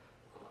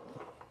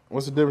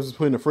 What's the difference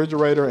between the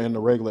refrigerator and the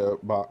regular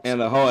box?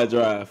 And the hard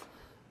drive.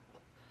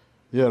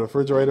 Yeah, the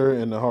refrigerator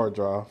and the hard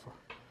drive.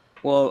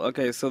 Well,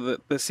 okay, so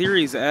the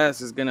Series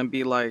S is gonna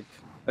be like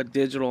a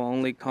digital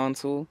only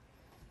console.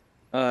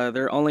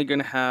 They're only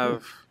gonna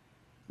have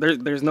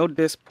there's no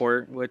disc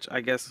port, which I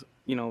guess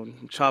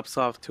chops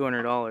off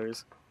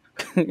 $200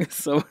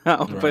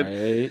 somehow.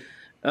 Right.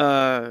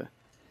 But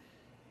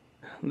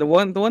the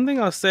one thing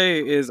I'll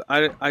say is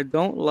I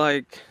don't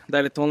like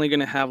that it's only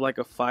gonna have like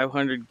a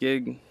 500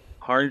 gig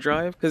hard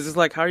drive, because it's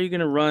like, how are you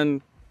gonna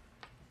run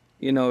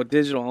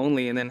digital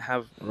only and then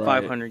have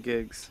 500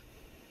 gigs?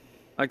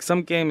 Like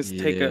some games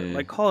take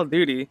like Call of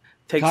Duty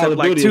takes Call up of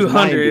like Duty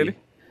 200.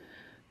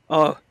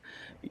 Oh,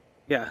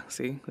 yeah.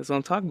 See, that's what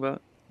I'm talking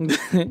about.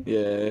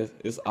 Yeah,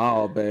 it's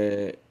all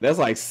bad. That's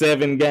like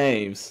 7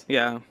 games.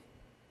 Yeah.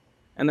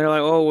 And they're like,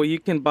 oh, well, you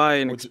can buy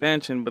an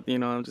expansion, but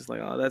I'm just like,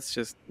 oh, that's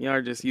just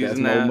you're just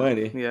using That's that. more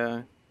money.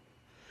 Yeah.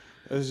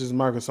 It's just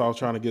Microsoft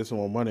trying to get some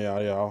more money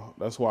out of y'all.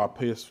 That's why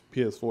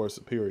PS4 is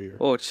superior.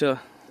 Oh, chill.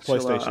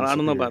 PlayStation. I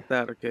don't know about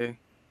that. Okay.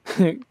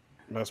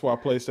 That's why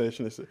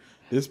PlayStation is.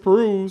 This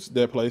proves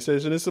that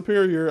PlayStation is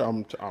superior.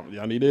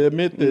 Y'all need to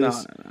admit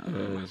this.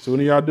 No. The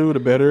sooner y'all do, the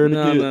better it is.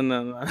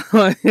 No.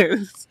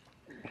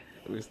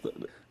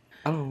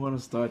 I don't want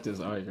to start this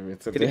argument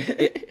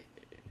today.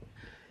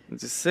 I'm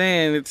just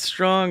saying, it's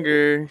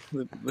stronger.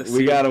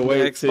 We gotta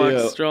wait Xbox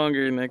till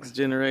stronger next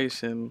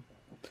generation.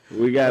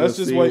 We gotta Let's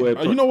just see wait.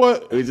 what. You know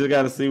what? We just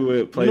gotta see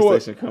what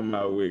PlayStation come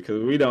out with,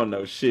 because we don't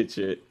know shit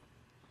yet.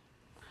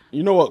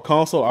 You know what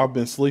console I've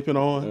been sleeping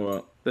on?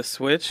 What? The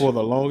Switch? For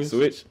the longest?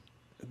 Switch?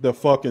 The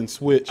fucking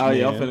Switch, Oh, man.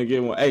 yeah, I'm finna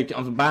get one. Hey,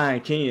 I'm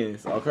buying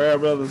Ken's. Okay,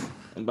 brothers?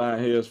 I'm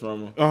buying his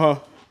from them. Uh-huh.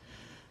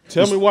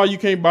 Tell me why you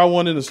can't buy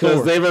one in the store.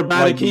 Because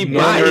everybody keep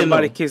buying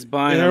Everybody them. keeps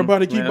buying them.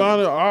 Everybody keep Yeah.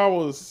 buying it. I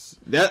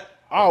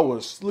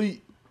was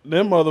asleep.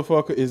 Them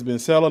motherfucker has been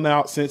selling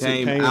out since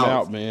it came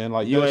out, man.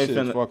 Like, that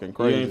shit's fucking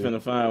crazy. You ain't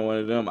finna find one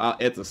of them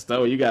out at the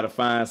store. You gotta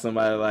find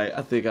somebody like,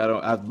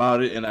 I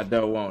bought it and I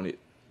don't want it.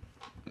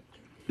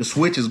 The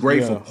Switch is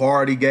great for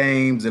party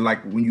games and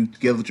like when you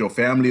together with your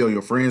family or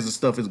your friends and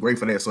stuff. It's great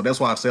for that. So that's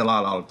why I sell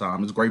out all the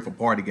time. It's great for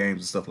party games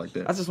and stuff like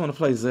that. I just want to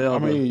play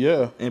Zelda. I mean,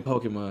 yeah. And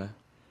Pokemon.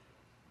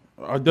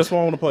 That's what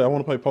I want to play. I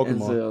want to play Pokemon.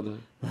 And Zelda.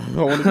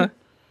 I want to play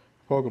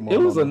Pokemon. It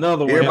was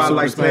another one. Everybody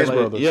like Smash playing.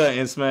 Brothers. Yeah,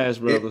 and Smash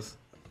Brothers.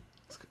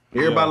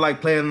 Everybody like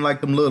playing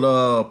like them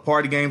little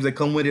party games that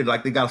come with it.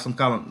 Like they got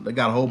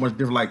a whole bunch of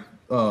different like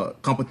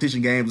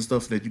competition games and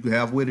stuff that you can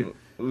have with it.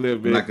 A little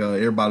bit. Like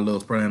everybody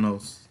loves playing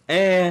those.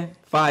 And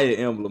Fire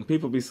Emblem.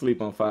 People be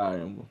sleep on Fire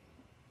Emblem.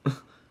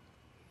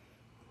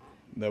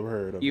 Never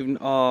heard of it.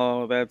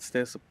 Oh, that's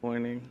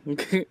disappointing.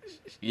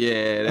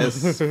 Yeah,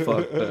 that's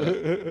fucked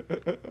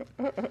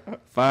up.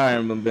 Fire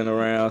Emblem been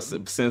around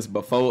since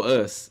before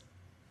us.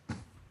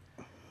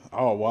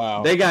 Oh,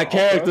 wow. They got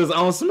characters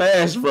on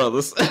Smash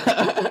Brothers.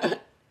 That's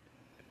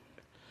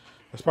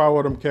probably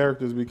where them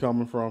characters be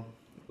coming from.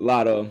 A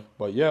lot of them.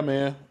 But yeah,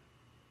 man.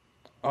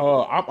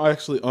 I'm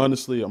actually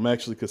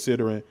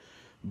considering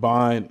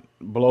buying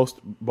both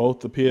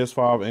the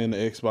PS5 and the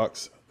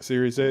Xbox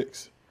Series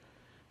X.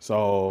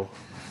 So,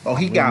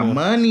 he got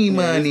money. He's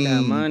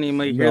got money.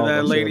 You hear No, that,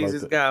 don't say it ladies? like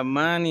He's that. got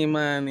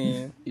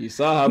money. You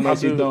saw how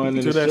much he's doing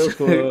in the strip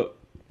club.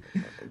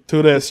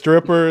 To that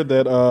stripper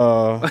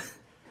that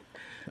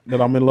that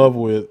I'm in love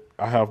with,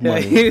 I have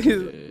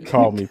money.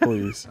 Call me,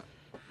 please.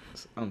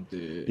 I'm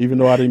dead. Even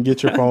though I didn't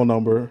get your phone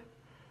number,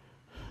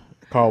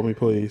 call me,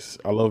 please.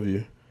 I love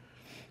you.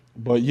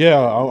 But yeah,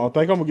 I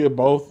think I'm gonna get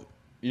both.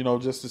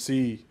 Just to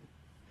see,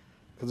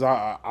 because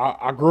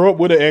I grew up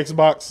with an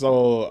Xbox,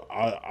 so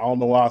I don't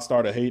know why I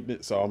started hating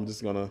it. So I'm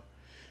just gonna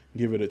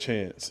give it a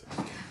chance.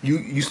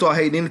 You start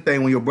hating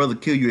anything when your brother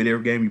kill you at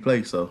every game you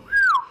play. So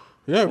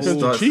yeah, because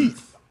you cheat.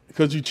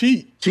 Because you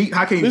cheat. Cheat?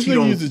 How can you This cheat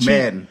nigga on used to cheat.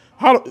 Madden?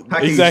 How can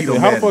you exactly? cheat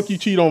on How the Madden? fuck you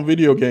cheat on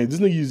video games? This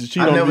nigga used to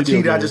cheat on video games. I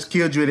never cheated. I just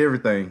killed you at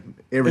everything.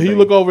 He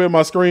look over at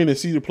my screen and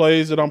see the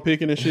plays that I'm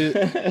picking and shit.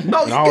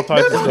 No, and all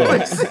types of that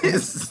doesn't stuff. make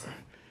sense.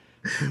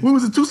 We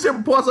was in two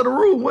separate parts of the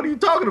room. What are you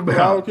talking about?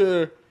 I don't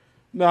care.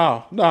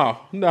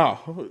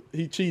 No.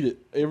 He cheated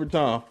every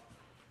time.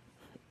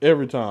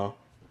 Every time.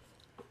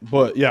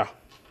 But yeah.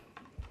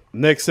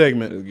 Next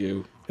segment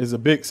is a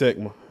big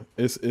segment.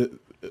 It's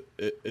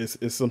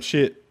some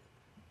shit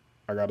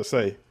I gotta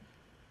say.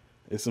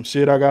 It's some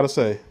shit I gotta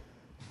say.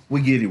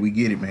 We get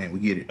it, man. We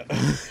get it.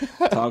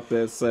 Talk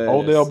that sass.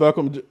 Odell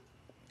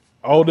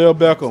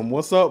Beckham,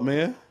 what's up,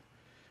 man?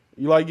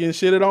 You like getting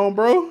shitted on,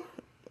 bro?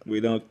 We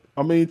don't.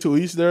 I mean, to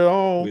each their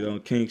own. We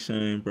don't kink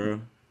shame,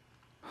 bro.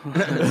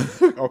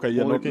 Okay,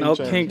 yeah, no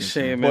kink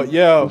shame. But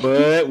yeah,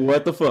 but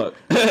what the fuck?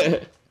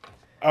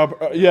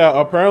 Yeah,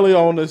 apparently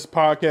on this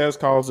podcast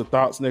called the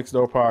Thoughts Next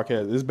Door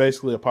podcast, it's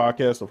basically a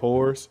podcast of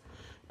whores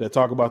that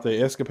talk about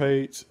their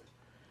escapades.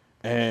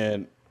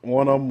 And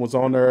one of them was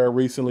on there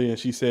recently, and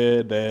she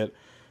said that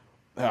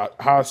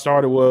how it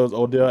started was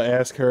Odell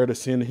asked her to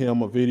send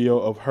him a video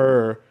of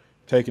her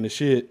taking a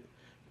shit.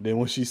 Then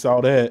when she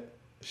saw that,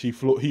 he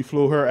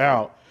flew her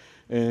out,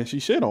 and she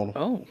shit on him.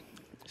 Oh,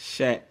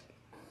 shit.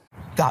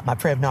 Got my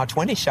Prevnar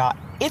 20 shot.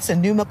 It's a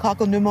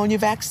pneumococcal pneumonia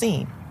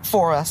vaccine.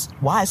 For us,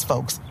 wise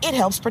folks, it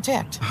helps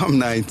protect. I'm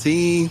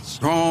 19,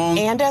 strong.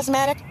 And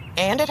asthmatic,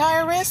 and at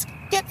higher risk?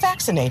 Get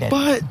vaccinated.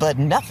 But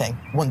nothing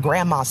when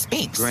grandma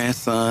speaks.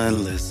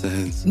 Grandson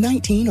listens.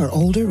 19 or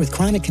older with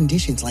chronic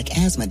conditions like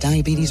asthma,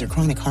 diabetes, or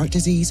chronic heart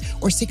disease,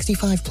 or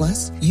 65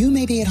 plus, you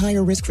may be at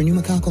higher risk for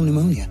pneumococcal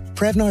pneumonia.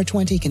 Prevnar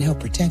 20 can help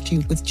protect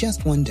you with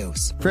just one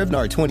dose.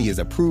 Prevnar 20 is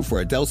approved for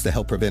adults to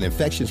help prevent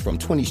infections from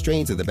 20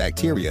 strains of the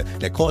bacteria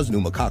that cause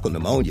pneumococcal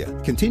pneumonia.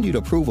 Continued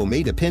approval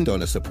may depend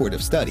on a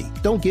supportive study.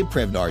 Don't give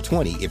Prevnar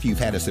 20 if you've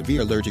had a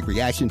severe allergic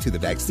reaction to the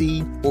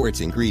vaccine or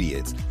its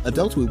ingredients.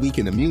 Adults with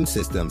weakened immune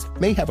systems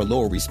may have a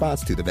lower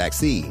response to the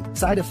vaccine.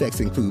 Side effects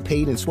include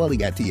pain and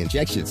swelling at the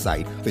injection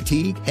site,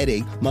 fatigue,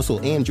 headache, muscle,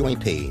 and joint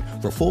pain.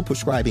 For full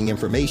prescribing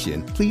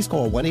information, please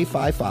call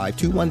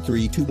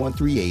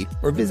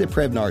 1-855-213-2138 or visit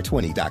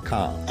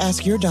Prevnar20.com.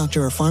 Ask your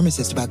doctor or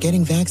pharmacist about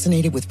getting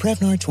vaccinated with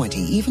Prevnar 20,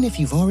 even if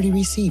you've already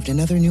received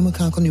another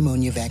pneumococcal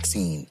pneumonia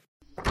vaccine.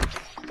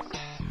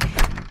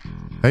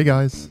 Hey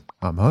guys,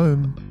 I'm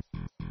home.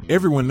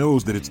 Everyone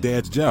knows that it's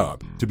Dad's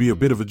job to be a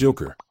bit of a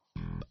joker.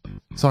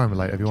 Sorry I'm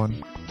late,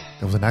 everyone.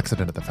 There was an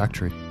accident at the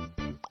factory.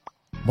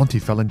 Monty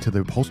fell into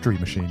the upholstery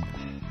machine.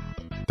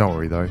 Don't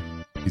worry though,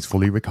 he's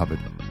fully recovered.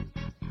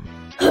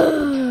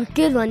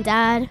 Good one,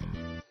 Dad.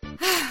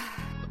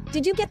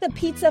 Did you get the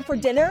pizza for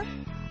dinner?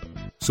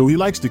 So he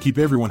likes to keep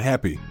everyone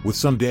happy with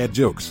some dad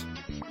jokes.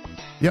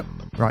 Yep,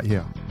 right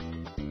here.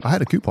 I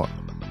had a coupon,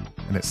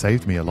 and it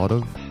saved me a lot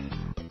of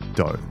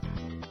dough.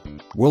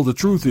 Well, the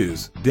truth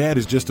is, Dad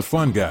is just a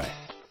fun guy.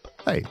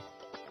 Hey,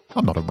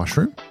 I'm not a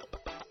mushroom.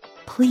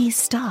 Please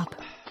stop.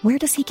 Where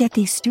does he get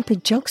these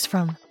stupid jokes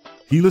from?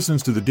 He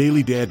listens to the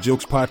Daily Dad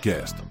Jokes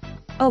podcast.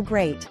 Oh,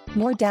 great.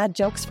 More dad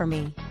jokes for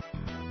me.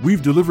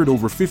 We've delivered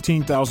over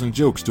 15,000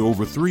 jokes to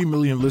over 3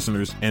 million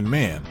listeners, and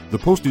man, the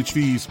postage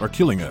fees are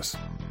killing us.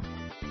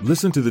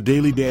 Listen to the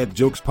Daily Dad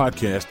Jokes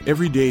podcast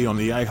every day on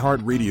the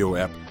iHeartRadio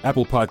app,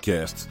 Apple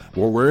Podcasts,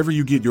 or wherever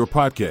you get your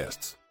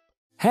podcasts.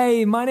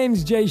 Hey, my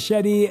name's Jay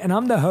Shetty, and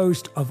I'm the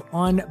host of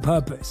On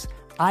Purpose.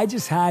 I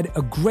just had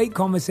a great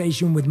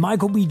conversation with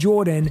Michael B.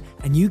 Jordan,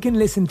 and you can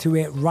listen to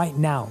it right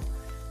now.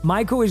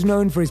 Michael is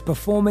known for his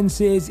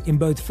performances in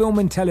both film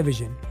and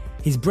television.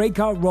 His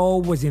breakout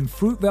role was in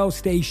Fruitvale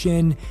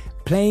Station,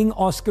 playing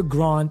Oscar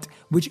Grant,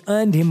 which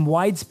earned him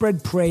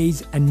widespread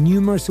praise and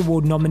numerous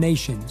award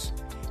nominations.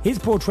 His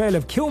portrayal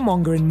of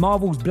Killmonger in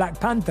Marvel's Black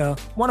Panther,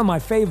 one of my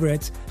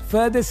favorites,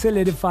 further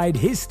solidified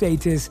his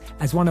status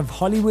as one of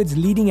Hollywood's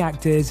leading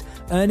actors,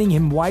 earning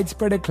him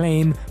widespread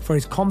acclaim for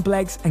his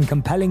complex and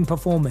compelling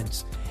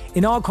performance.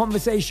 In our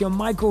conversation,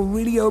 Michael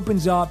really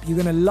opens up.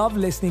 You're going to love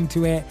listening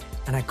to it,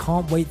 and I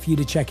can't wait for you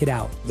to check it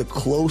out. The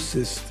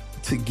closest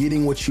to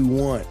getting what you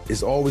want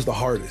is always the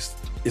hardest.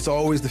 It's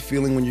always the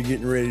feeling when you're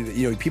getting ready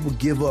to, people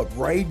give up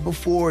right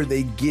before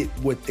they get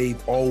what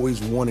they've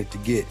always wanted to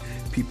get.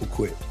 People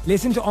quit.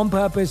 Listen to On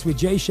Purpose with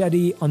Jay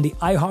Shetty on the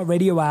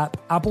iHeartRadio app,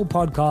 Apple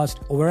Podcast,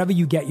 or wherever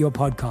you get your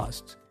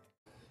podcasts.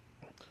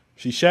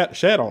 She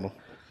shat on him.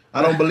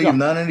 I don't believe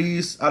none of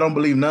these.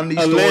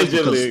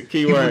 Allegedly,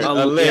 keyword.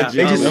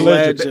 Allegedly.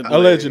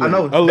 I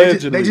know.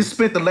 Allegedly. They just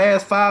spent the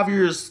last 5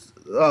 years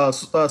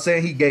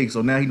saying he gay,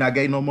 so now he not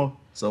gay no more.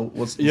 So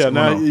what's going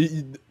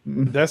on?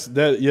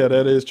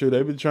 That is true.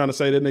 They've been trying to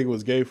say that nigga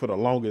was gay for the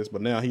longest,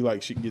 but now he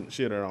like getting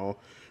shitted on.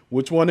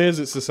 Which one is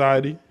it,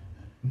 society?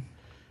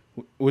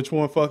 Which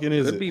one fucking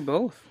is it? Could be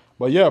both.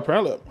 But yeah,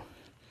 apparently,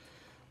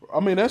 I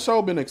mean that show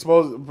been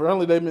exposed.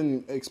 Apparently they've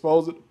been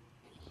exposing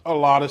a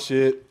lot of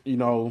shit.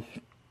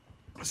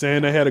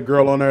 Saying they had a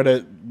girl on there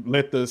that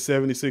let the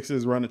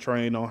 76ers run a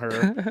train on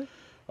her.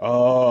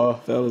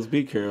 Fellas,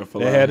 be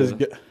careful. They had this.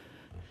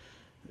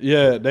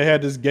 They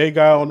had this gay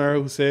guy on there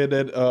who said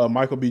that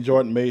Michael B.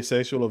 Jordan made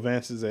sexual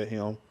advances at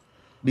him.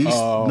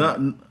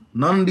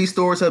 None of these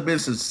stories have been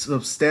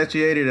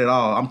substantiated at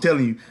all. I'm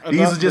telling you,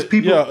 these are just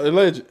people. Yeah,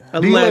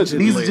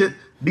 allegedly.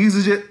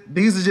 These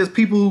are just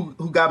people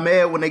who got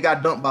mad when they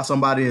got dumped by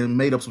somebody and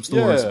made up some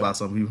stories about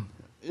some people.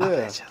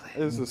 Yeah,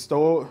 it's a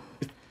story,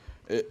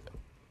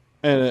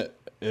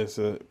 it's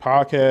a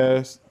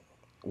podcast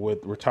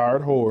with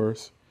retired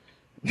whores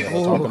that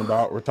are talking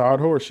about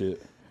retired whore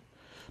shit.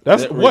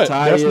 That's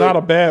not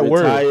a bad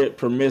word. Retired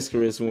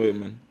promiscuous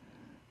women.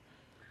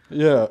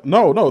 Yeah.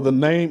 No. The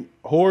name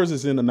whores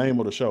is in the name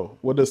of the show.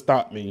 What does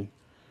thought mean?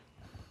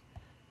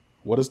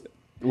 What does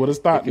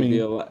thought mean? Be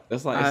a lot.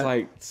 It's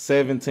like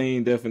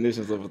 17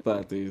 definitions of a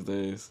thought these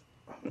days.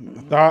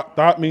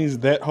 Thought means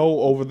that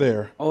hole over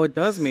there. Oh, it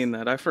does mean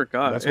that. I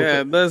forgot. That's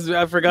what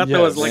Yeah, I forgot that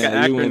was like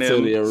an You went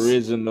to the acronym.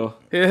 original.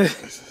 Yeah.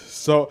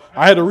 So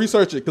I had to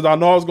research it because I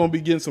know I was going to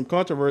be getting some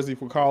controversy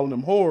for calling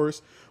them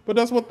whores, but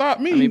that's what thought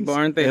means. I mean, but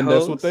aren't they and hoes?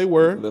 that's what they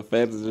were. The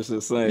fact is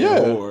just saying Yeah.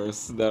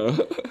 whores,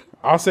 though.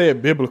 I'll say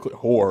it biblically.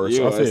 Whores.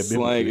 You I'll say are it biblically.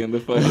 slanging the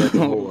fuck out the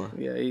whore.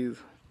 Yeah, he's.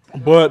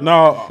 But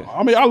no,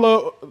 I mean, I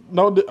love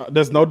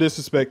there's no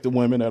disrespect to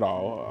women at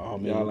all. I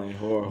mean, Y'all ain't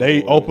whore.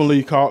 they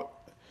whores.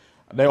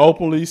 they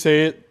openly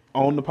said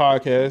on the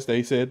podcast.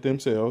 They said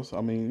themselves. I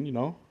mean, you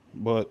know,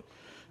 but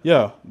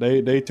yeah,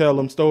 they tell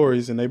them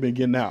stories and they've been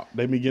getting out.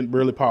 They've been getting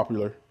really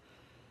popular.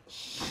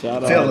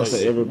 Shout out Fellas.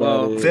 to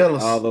everybody,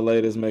 Fellas. all the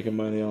ladies making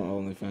money on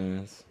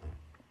OnlyFans.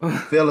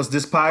 Fellas,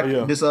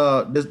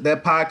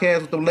 that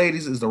podcast with the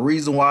ladies is the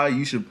reason why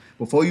you should,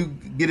 before you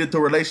get into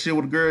a relationship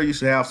with a girl, you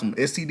should have some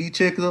STD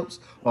checkups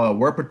or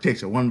wear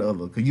protection, one or the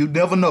other. Because you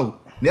never know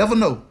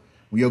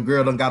when your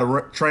girl done got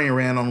a train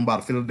ran on them by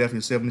the Philadelphia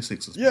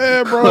 76ers.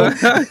 Yeah, bro.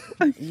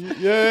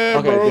 Yeah,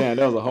 Okay, bro. damn,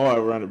 that was a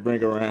hard run to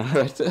bring around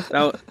right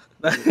there.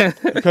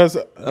 Because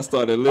I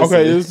started listening.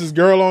 okay, there's this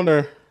girl on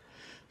there.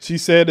 She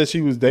said that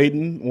she was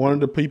dating one of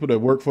the people that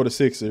work for the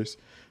Sixers.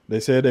 They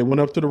said they went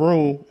up to the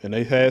room and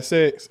they had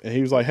sex, and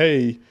he was like,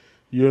 "Hey,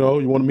 you know,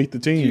 you want to meet the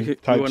team?" You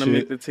type want to shit.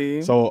 meet the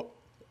team? So,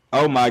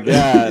 oh my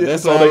god,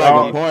 that's So all they like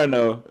all- a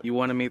porno. You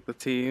want to meet the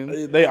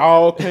team? they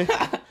all came.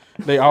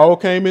 They all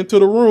came into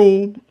the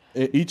room,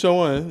 and each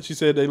one. She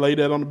said they laid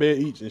that on the bed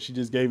each, and she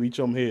just gave each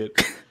of them head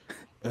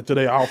until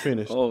they all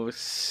finished. Oh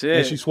shit!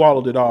 And she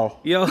swallowed it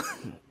all. Yo,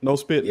 No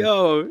spitting.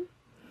 yo.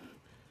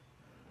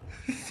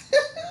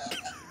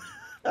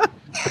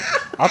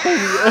 I think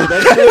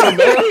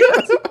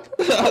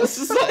That's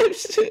the same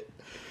shit.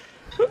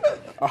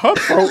 her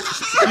throat.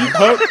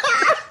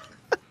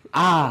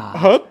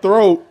 Her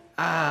throat.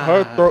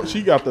 Her throat.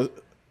 She got the.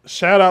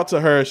 Shout out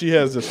to her. She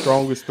has the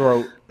strongest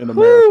throat in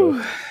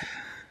America.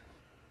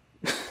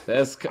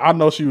 That's I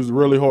know she was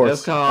really hoarse.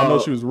 That's called I know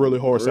she was really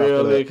hoarse after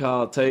really that.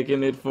 called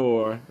taking it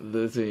for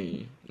the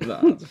team.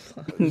 Nah.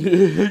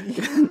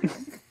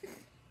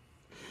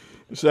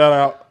 Shout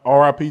out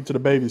R.I.P. to the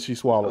baby she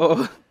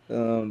swallowed.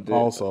 Oh.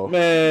 Also,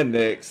 man,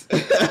 next.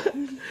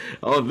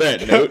 On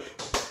that note,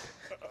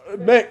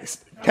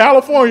 next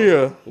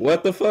California.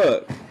 What the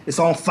fuck? It's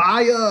on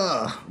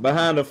fire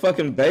behind a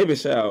fucking baby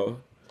shower.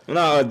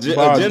 No, a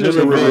Behind gender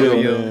gender reveal.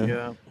 reveal, man.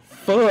 Yeah.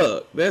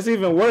 Fuck, that's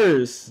even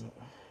worse.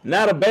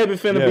 Now the baby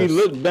finna be Yes.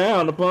 looked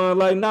down upon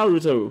like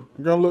Naruto.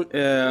 You're gonna look.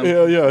 Yeah.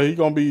 Hell yeah, he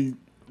gonna be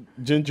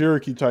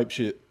Jinchuriki type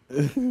shit.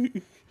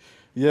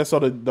 Yeah, so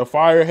the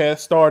fire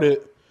has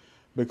started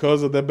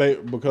because of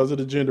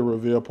the gender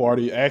reveal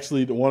party.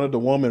 Actually, one of the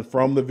women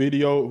from the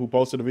video who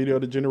posted the video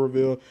of the gender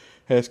reveal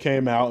has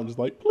came out and just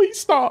like, please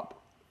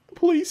stop,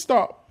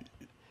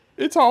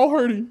 it's all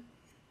hurting.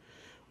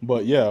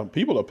 But yeah,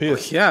 people are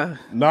pissed. Yeah.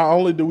 Not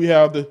only do we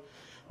have to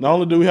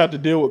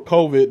deal with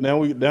COVID,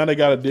 now they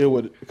got to deal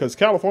with it because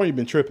California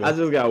been tripping. I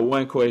just got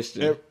one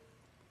question.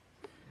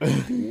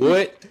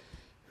 What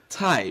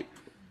type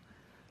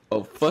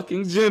of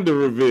fucking gender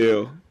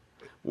reveal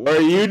were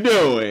you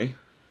doing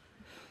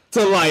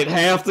to light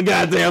half the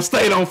goddamn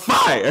state on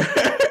fire?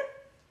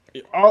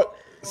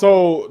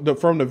 So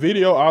from the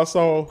video I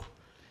saw,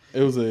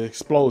 it was an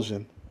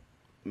explosion.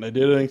 They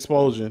did an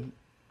explosion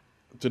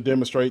to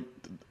demonstrate,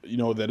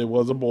 that it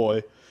was a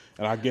boy.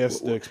 And I guess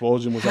the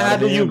explosion was. How out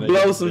do of you hand.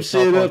 blow some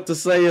shit up to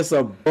say it's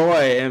a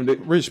boy? And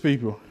rich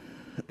people.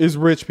 It's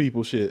rich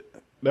people shit.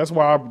 That's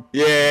why.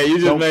 Yeah, you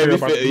just don't made care me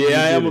about feel. the people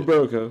Yeah, I who am did a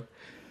broco.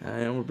 I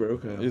am a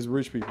broco. It's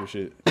rich people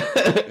shit.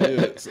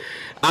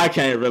 I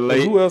can't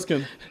relate. Who else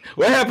can?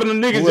 What happened to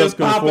niggas who just else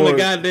can popping a afford-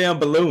 goddamn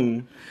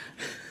balloon?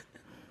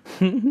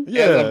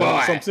 Yeah,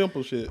 boy. some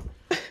simple shit.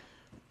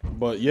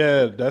 But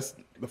yeah, that's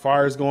the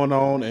fire's going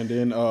on, and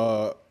then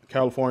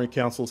California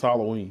cancels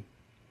Halloween.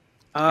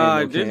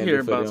 I Ain't no did candy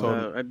hear for about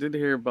them. that. I did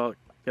hear about.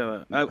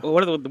 Yeah.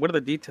 What are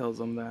the details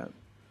on that?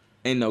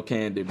 Ain't no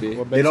candy, bitch.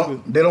 Well, They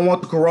don't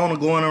want the corona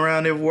going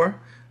around everywhere.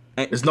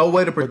 Ain't- There's no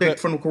way to protect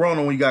from the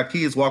corona when you got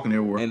kids walking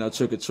everywhere. Ain't no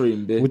trick or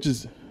treating,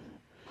 bitch.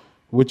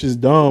 which is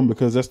dumb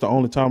because that's the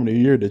only time of the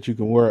year that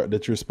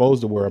you're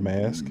supposed to wear a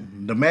mask.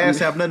 The masks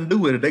have nothing to do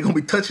with it. They're gonna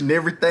be touching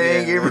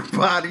everything,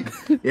 everybody,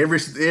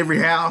 every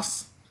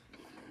house.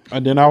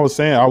 And then I was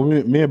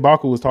saying, me and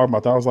Baku was talking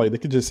about that. I was like, they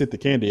could just sit the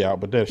candy out,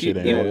 but that shit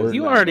ain't gonna work.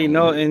 You already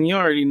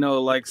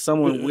know, like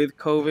someone with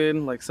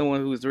COVID, like someone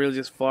who's really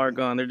just far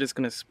gone, they're just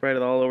gonna spread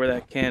it all over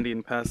that candy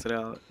and pass it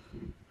out.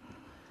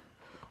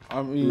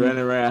 I mean, Running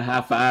around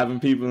high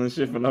fiving people and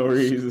shit for no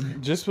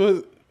reason.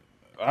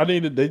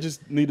 They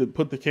just need to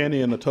put the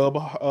candy in a tub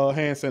of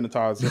hand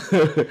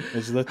sanitizer and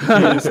just let the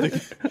candy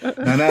stick.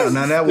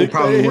 Now that will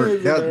probably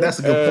work. That's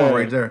a good point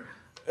right there.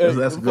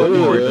 That's a good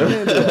point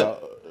right there.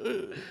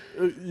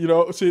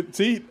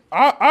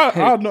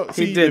 I know. He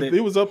See, did if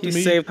it was up to He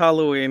me, saved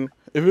Halloween.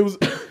 if it was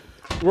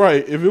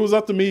right, if it was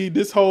up to me,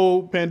 this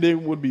whole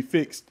pandemic would be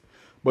fixed.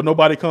 But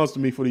nobody comes to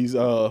me for these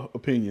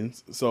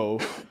opinions, so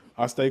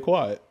I stay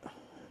quiet.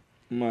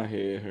 My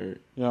head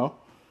hurt.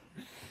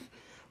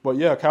 But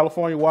yeah,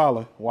 California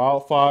wilding,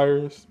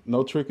 wildfires,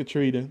 no trick or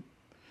treating,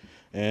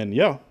 and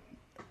yeah,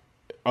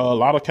 a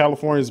lot of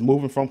Californians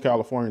moving from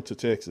California to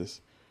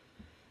Texas,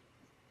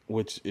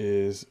 which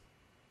is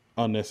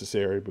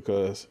unnecessary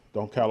because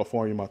don't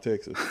California my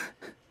Texas.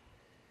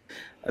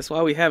 That's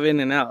why we have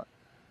In-N-Out.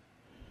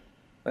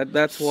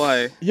 That's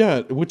why. Yeah,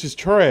 which is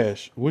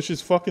trash. Which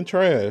is fucking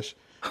trash.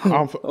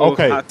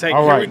 Okay,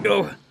 all right. Here we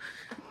go.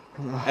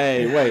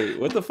 Hey, wait,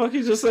 what the fuck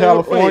you just said?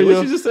 California. Wait,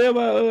 what you just say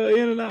about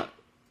In-N-Out?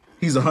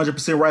 He's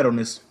 100% right on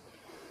this.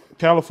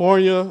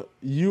 California,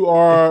 you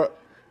are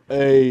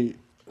a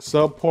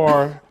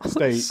subpar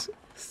state.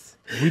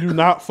 We do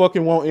not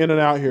fucking want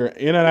In-N-Out here.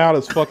 In-N-Out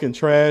is fucking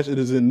trash. It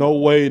is in no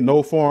way,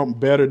 no form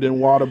better than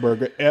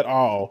Whataburger at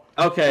all.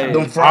 Okay.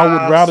 Them fries,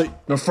 I would rather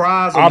the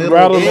fries. I'd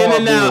rather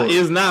In-N-Out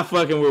is not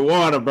fucking with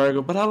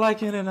Whataburger, but I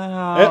like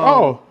In-N-Out at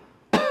all.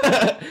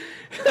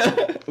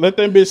 Let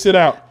that bitch sit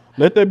out.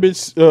 Let that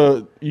bitch.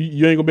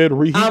 You ain't gonna be able to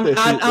reheat that shit.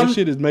 That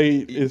shit is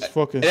made. Is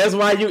fucking. That's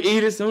why you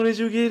eat as soon as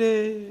you get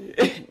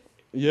it.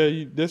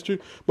 Yeah, that's true.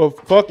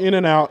 But fuck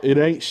In-N-Out, it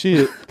ain't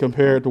shit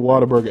compared to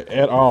Whataburger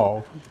at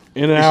all.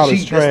 In-N-Out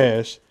is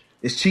trash.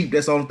 It's cheap.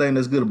 That's the only thing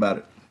that's good about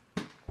it.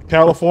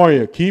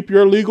 California, keep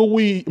your legal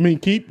weed. I mean,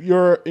 keep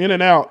your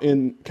In-N-Out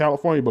in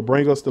California, but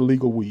bring us the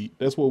legal weed.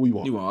 That's what we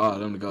want. You want all of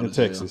them to go in to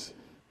Texas.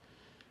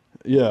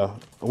 Yeah,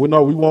 we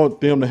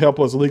want them to help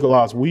us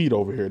legalize weed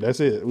over here. That's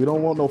it. We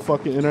don't want no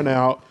fucking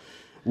In-N-Out.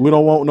 We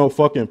don't want no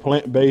fucking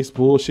plant-based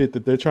bullshit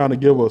that they're trying to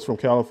give us from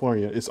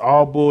California. It's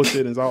all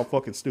bullshit and it's all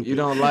fucking stupid. You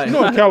don't like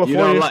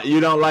California. You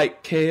don't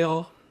like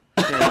kale.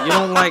 Yeah, you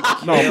don't like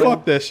No, kale.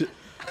 fuck that shit.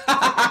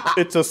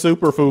 It's a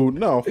superfood.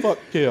 No, fuck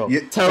kale.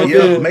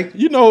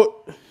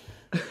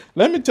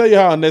 Let me tell you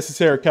how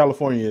unnecessary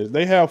California is.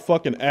 They have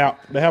fucking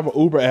app. They have an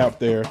Uber app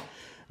there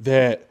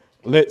that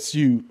lets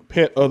you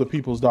pet other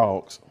people's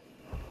dogs.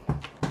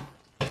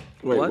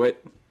 Wait.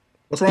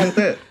 What's wrong with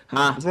that?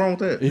 Huh? What's wrong with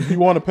that? If you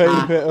want to pay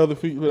to pet other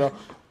people,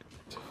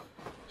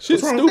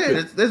 shit's What's wrong stupid.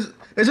 with that?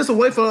 It's just a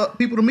way for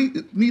people to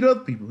meet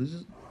other people.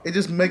 It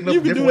just makes no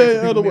You can difference. do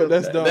that other way.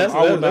 That's dumb.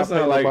 I would not pay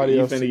sound like nobody you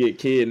else. finna get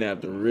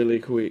kidnapped really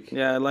quick.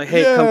 Yeah, like,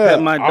 hey, come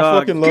pet my I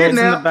dog. fucking love It's in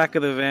the Kidnap. back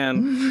of the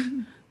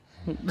van.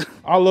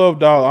 I love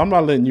dogs. I'm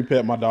not letting you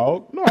pet my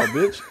dog. No,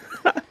 bitch.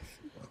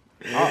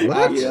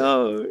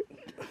 Yo.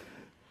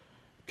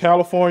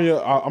 California,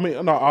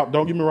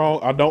 don't get me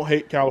wrong. I don't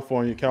hate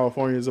California.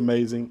 California is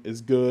amazing.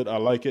 It's good. I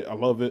like it. I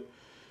love it.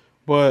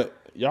 But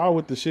y'all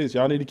with the shits,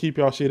 y'all need to keep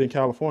y'all shit in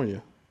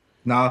California.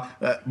 Nah,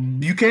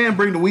 you can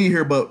bring the weed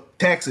here, but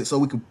tax it so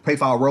we can pay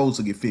for our roads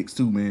to get fixed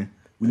too, man.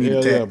 We need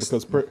a tax.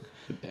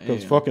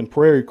 because fucking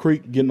Prairie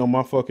Creek getting on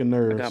my fucking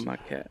nerves. I got my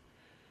cat.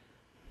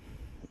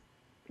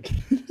 Look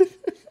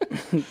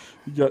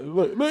at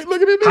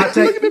it. Hot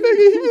take.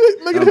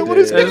 Look at him with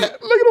his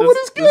cat. Look at him with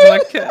his This is my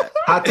cat. cat.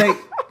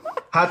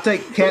 Hot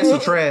take. Cats are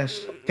trash.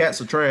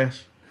 Cats are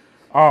trash.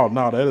 Oh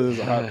no, that is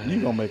a hot.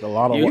 You gonna make a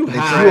lot of. You You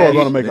high. are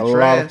gonna make a They're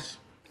lot. trash.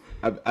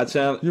 I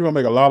challenge. You're gonna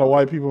make a lot of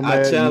white people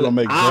mad. You're gonna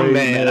make I'm Dre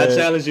mad. mad. I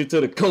challenge you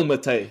to the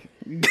kumite.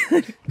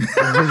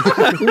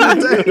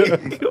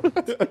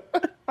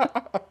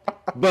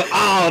 But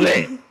all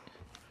that.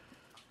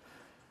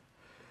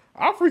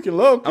 I freaking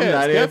love cats. I'm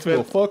not Cats even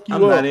will fuck you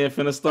I'm up. not even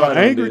finna start An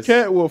on angry this.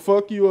 cat will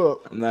fuck you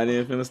up. I'm not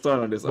even finna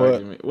start on this But-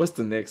 argument. What's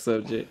the next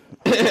subject?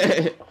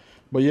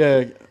 But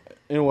yeah,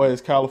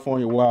 anyways,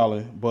 California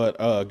wilding. But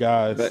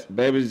guys,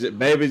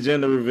 Baby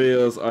gender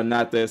reveals are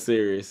not that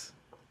serious.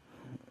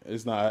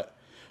 it's not.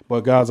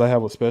 But guys, I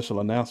have a special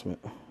announcement.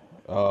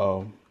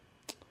 I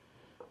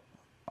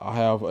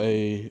have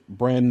a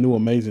brand new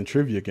amazing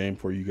trivia game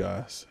for you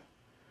guys.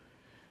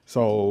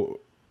 So,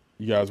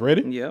 you guys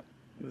ready? Yep.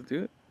 Let's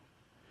do it.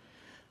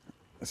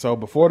 So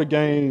before the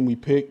game,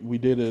 we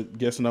did a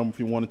guess number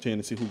from 1 to 10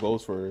 to see who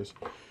goes first.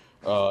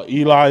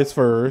 Eli is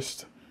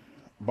first.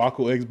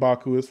 Baku X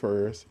Baku is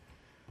first.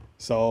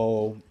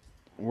 So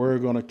we're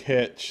gonna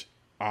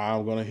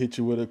I'm gonna hit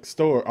you with a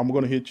story. I'm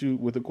gonna hit you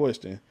with a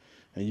question,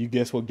 and you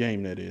guess what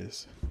game that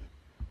is.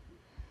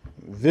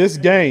 This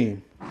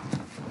game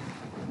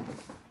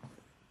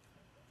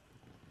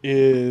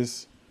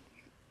is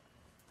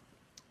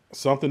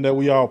something that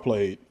we all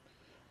played.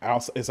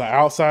 It's an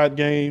outside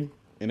game.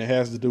 And it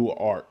has to do with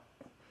art.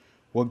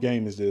 What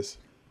game is this?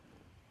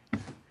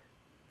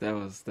 That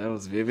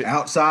was vivid.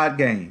 Outside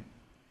game.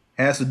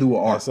 Has to do with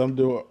art. Has something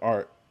to do with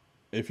art.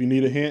 If you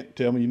need a hint,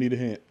 tell me you need a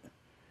hint.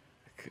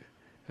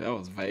 That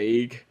was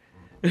vague.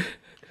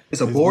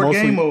 It's a board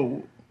game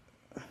or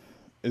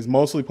it's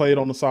mostly played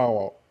on the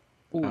sidewalk.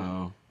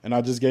 Oh. And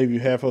I just gave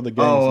you half of the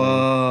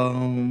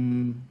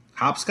game.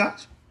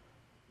 Hopscotch?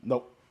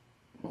 Nope.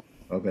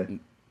 Okay.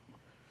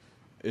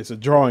 It's a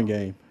drawing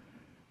game.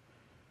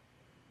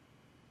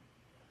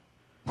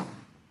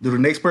 Do the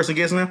next person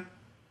guess now?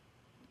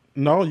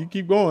 No, you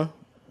keep going.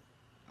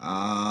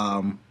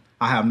 I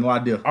have no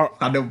idea.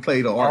 I never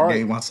played an art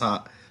game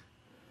outside.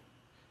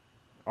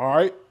 All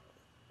right.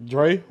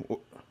 Dre,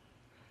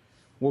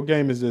 what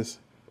game is this?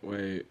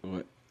 Wait,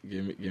 what?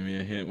 Give me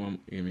a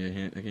hint. Give me a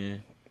hint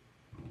again.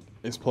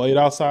 It's played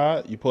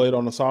outside. You play it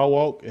on the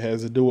sidewalk. It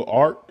has to do with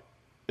art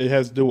It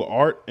has to do with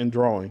art and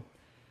drawing.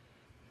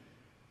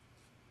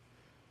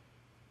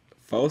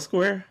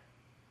 Foursquare?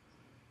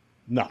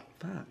 No.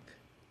 Fuck.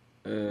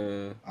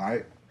 All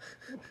right.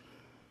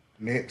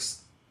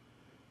 Next.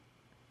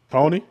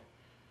 Tony?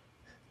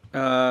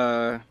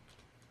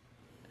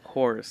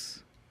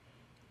 Horse.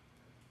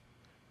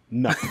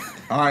 No.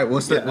 All right,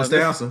 what's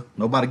the answer?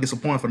 Nobody gets a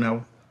point for that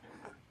one.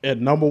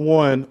 At number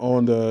 1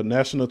 on the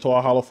National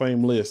Toy Hall of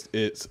Fame list,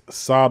 it's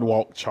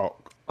sidewalk chalk.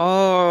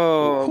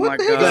 Oh my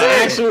god!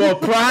 The actual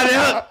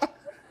product.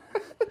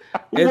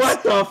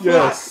 What the fuck?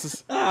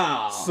 Yes.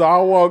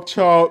 Sidewalk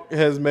chalk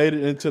has made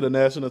it into the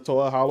National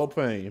Toy Hall of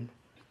Fame.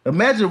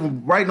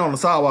 Imagine writing on the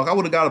sidewalk. I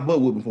would have got a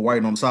butt whooping for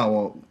writing on the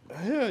sidewalk.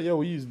 Hell yeah,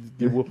 we used to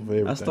get whooping for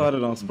everything. I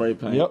started on spray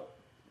paint. Yep.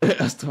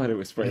 I started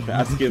with spray paint.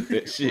 I skipped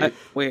that shit.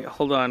 Wait,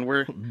 hold on.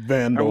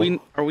 Vandal.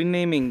 Are we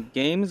naming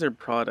games or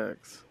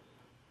products?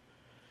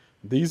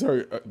 These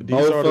are Both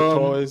the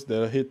toys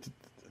that hit.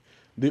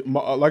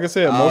 Like I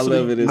said, most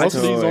of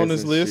these on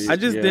this list. I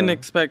just didn't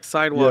expect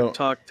sidewalk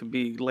chalk to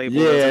be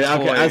labeled as a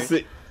toy. I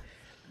see.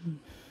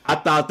 I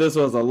thought this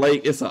was a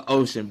lake. It's an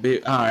ocean,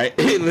 bitch. All right,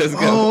 let's go.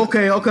 Oh,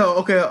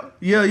 okay.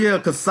 Yeah.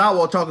 Because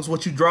sidewalk chalk is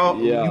what you draw.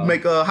 Yeah. You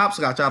make a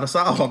hopscotch out of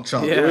sidewalk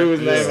chalk. Yeah, we was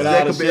naming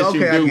all the shit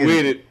you do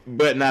with it,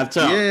 but not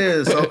chalk.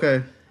 Yes.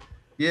 Okay.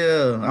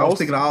 Yeah, I was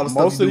thinking of all the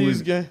stuff you do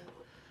with it.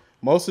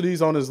 Most of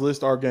these on this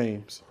list are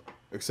games,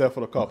 except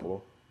for a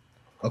couple.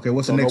 Okay,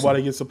 what's the next nobody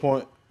one? gets a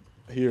point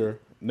here.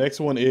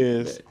 Next one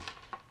is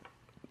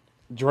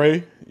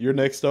Dre. You're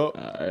next up.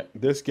 All right.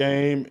 This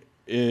game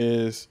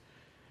is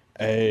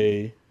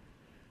a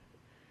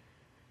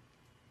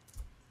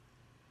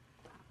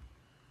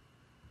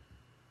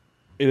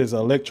It is an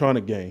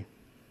electronic game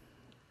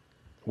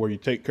where you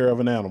take care of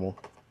an animal.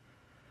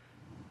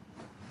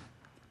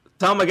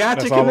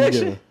 Tamagotchi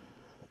connection.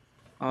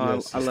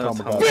 Yes, I love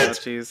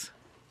Tamagotchis.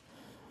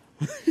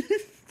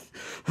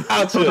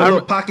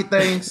 Little pocket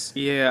things.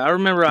 Yeah, I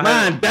remember.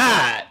 Mine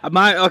died.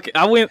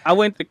 I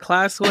went to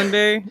class one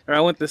day, or I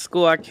went to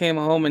school. I came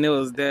home and it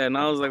was dead, and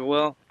I was like,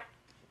 "Well,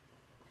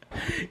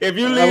 if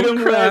you leave them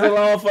things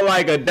alone for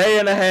like a day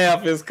and a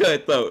half, it's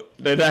cutthroat.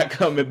 They're not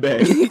coming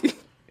back."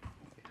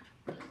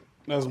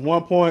 That's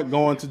 1 point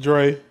going to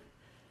Dre.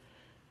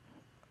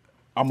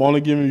 I'm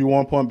only giving you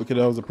 1 point because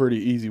that was a pretty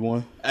easy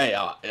one. Hey,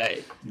 I'll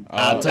take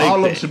all of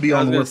that. them should be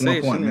on worth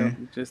 1 point,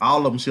 man.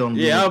 All of them should on.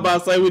 Yeah, I was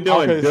about to say we're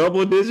doing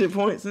double-digit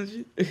points and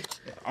shit.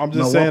 I'm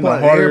just saying the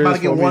harder it is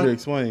for me to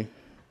explain.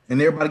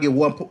 And everybody get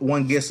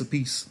one guess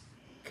apiece.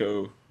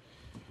 Cool.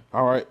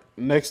 All right,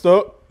 next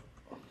up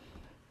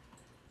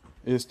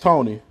is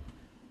Tony.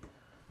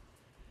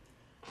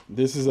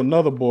 This is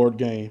another board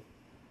game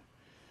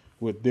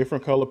with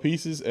different color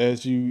pieces.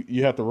 As you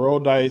have to roll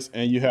dice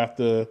and you have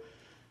to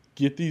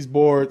get these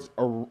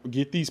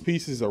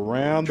pieces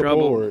around the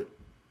board.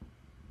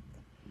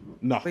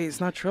 No. Wait, it's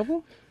not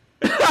Trouble?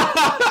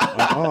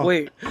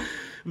 Wait.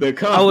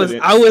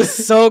 I was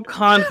so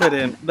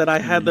confident that I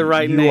had the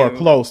right name. You are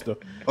close to.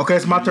 Okay,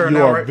 it's my turn you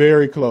now, are right?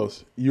 very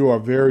close. You are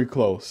very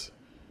close.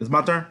 It's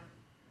my turn?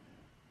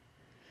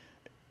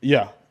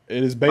 Yeah.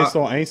 It is based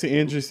on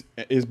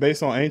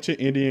ancient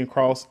Indian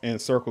cross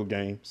and circle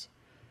games.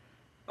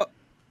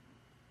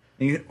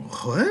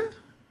 What?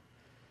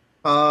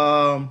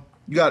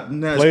 You got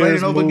explain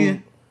it over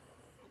again.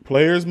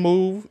 Players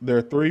move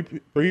their three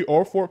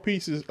or four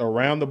pieces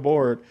around the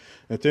board,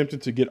 attempting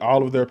to get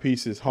all of their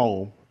pieces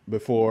home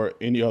before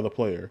any other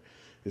player.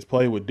 It's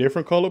played with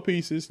different color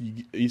pieces.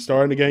 You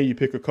start in the game, you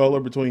pick a color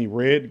between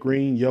red,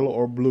 green, yellow,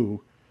 or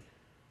blue.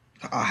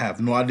 I have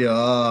no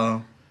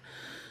idea.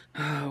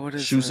 What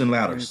is Shoots and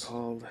ladders.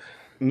 Called?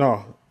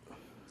 No.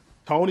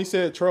 Tony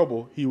said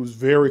Trouble. He was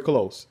very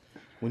close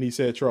when he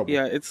said Trouble.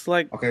 Yeah, it's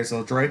like... Okay,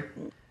 so Dre?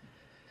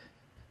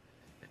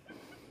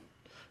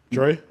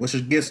 What's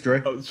your guess,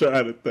 Dre? I'm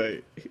trying to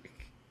think.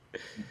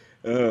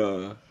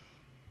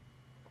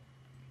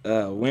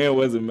 When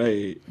was it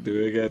made?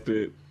 Do it got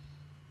the...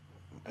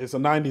 It's a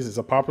 90s. It's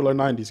a popular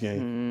 90s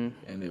game.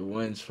 And it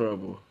won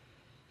Trouble.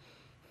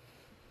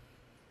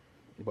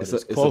 But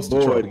it's close a to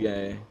board Trouble.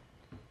 game.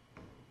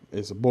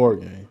 It's a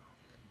board game.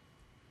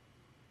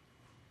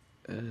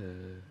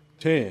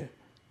 10.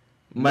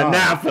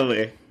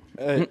 Monopoly.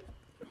 9.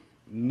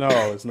 No,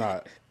 it's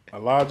not.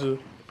 Elijah,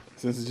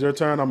 since it's your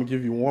turn, I'm going to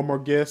give you one more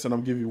guess, and I'm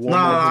going to give you one more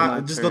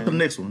Nah, just go to the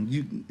next one.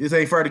 It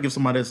ain't fair to give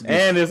somebody else a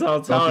guess. And it's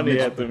on Tony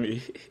after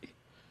me.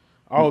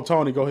 Oh,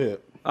 Tony, go ahead.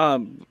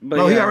 But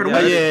no, he already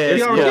went.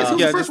 He already guessed.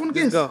 Who's the first one to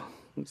guess? Go.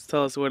 Just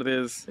tell us what it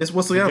is.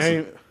 What's the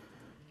answer?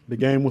 The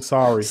game was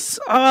Sorry.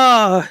 Sorry.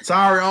 Oh,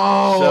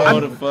 Show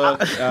the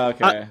fuck.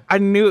 Okay. I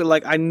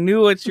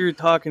knew what you were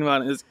talking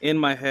about. It's in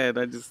my head.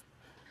 I just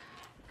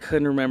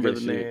couldn't remember the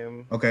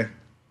name. Okay,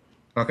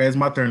 it's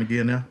my turn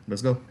again now.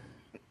 Let's go.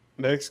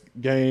 Next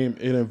game,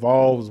 it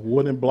involves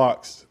wooden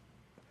blocks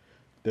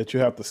that you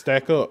have to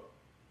stack up.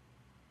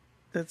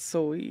 That's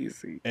so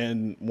easy.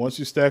 And once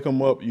you stack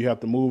them up, you have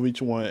to move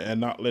each one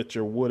and not let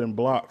your wooden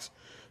blocks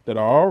that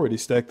are already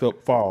stacked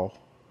up fall.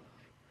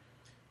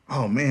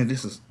 Oh man,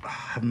 I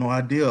have no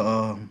idea.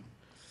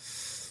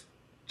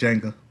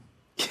 Jenga.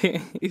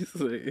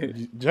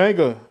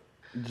 Jenga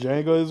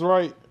is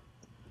right.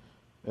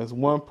 That's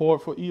 1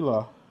 point for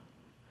Eli.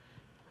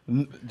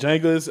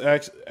 Jenga is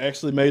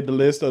actually made the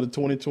list of the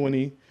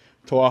 2020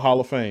 Toy Hall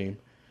of Fame.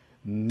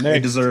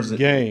 Next deserves it.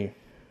 game.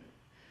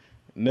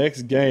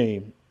 Next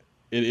game.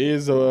 It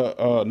is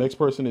next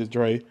person is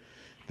Dre.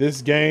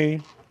 This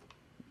game,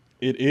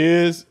 it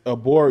is a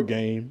board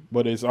game,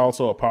 but it's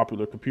also a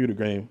popular computer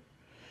game.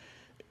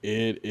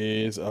 It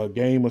is a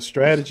game of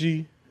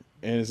strategy,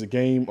 and it's a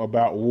game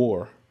about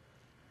war.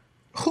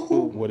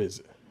 What is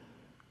it?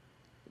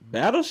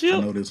 Battleship?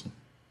 I know this one.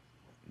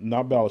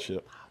 Not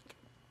Battleship.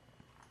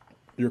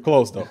 You're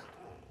close though.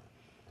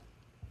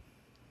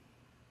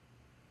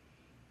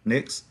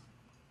 Next.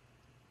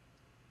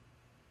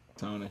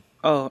 Tony.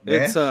 Oh,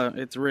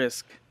 it's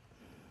Risk.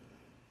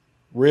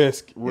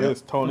 Risk.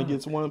 Tony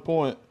gets 1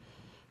 point.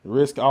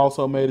 Risk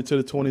also made it to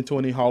the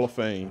 2020 Hall of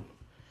Fame.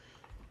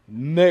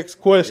 Next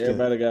question.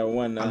 Everybody got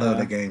one now. I love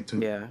that game too.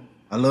 Yeah.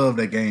 I love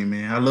that game,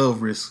 man. I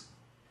love Risk.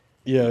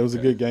 Yeah, it was a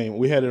good game.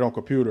 We had it on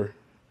computer.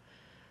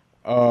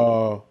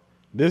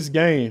 This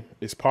game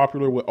is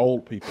popular with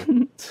old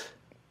people.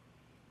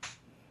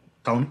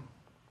 Tony?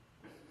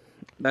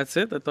 That's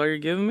it? That's all you're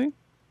giving me?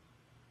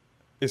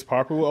 It's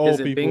popular with old Is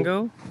it people.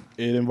 bingo?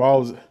 It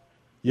involves...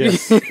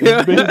 Yes,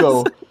 it's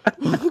bingo.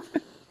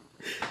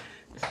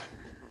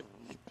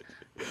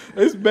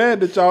 It's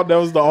bad that that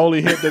was the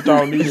only hint that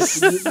y'all needed to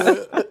get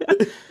that.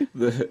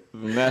 The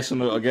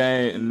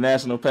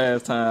national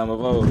pastime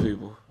of old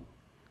people.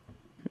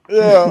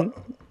 Yeah.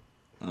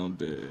 I'm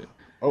dead.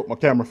 Oh, my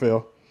camera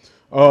fell.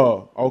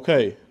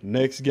 Okay.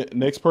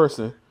 Next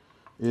person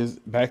is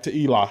back to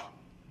Eli.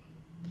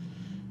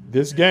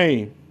 This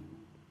game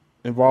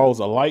involves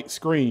a light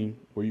screen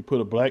where you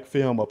put a black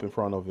film up in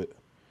front of it,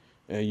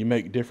 and you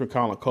make different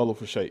kind of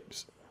colorful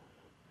shapes.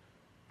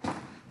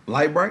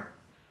 Light Bright?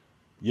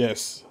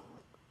 Yes.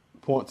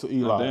 Point to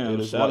Eli. Damn,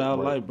 it is shout out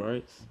Light Light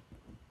Brights.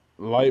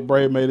 Light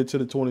Bright made it to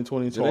the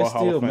 2020 Do Toy they Hall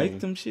still of Fame. make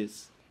them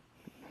shits?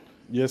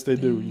 Yes, they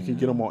do. You can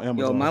get them on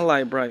Amazon. Yo, my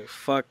Light Bright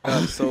fucked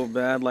up so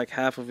bad. Like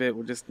half of it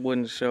just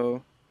wouldn't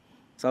show.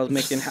 So I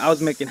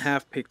was making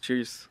half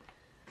pictures.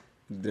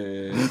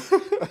 Damn.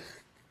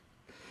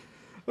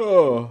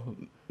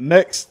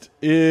 Next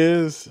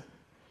is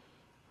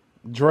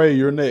Dre.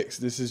 You're next.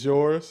 This is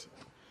yours.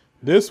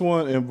 This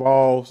one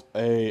involves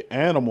a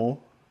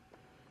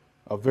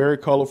very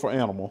colorful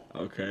animal.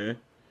 Okay.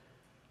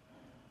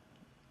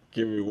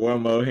 Give me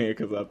one more hint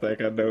because I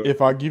think I know.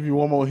 If I give you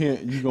one more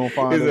hint, you're going to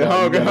find Is it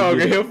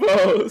Hunger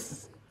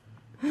Hippos?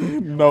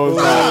 No, it's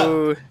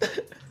not.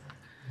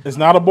 It's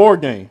not a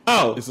board game.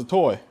 Oh. It's a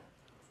toy.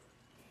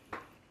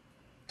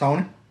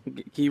 Tony?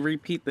 Can you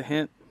repeat the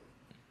hint?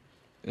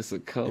 It's a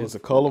color. It's a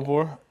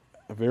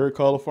very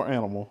colorful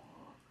animal.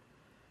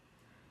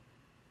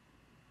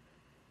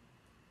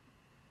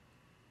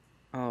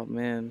 Oh,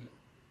 man.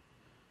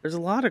 There's a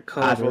lot of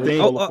colorful.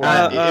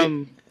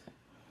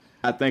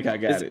 I think I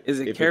got it. Is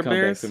it if Care it come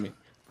back Bears? to me.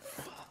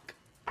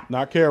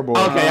 Not Care Bears.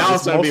 Okay, I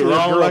was gonna be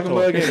wrong like a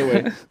mug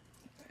anyway.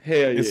 Hell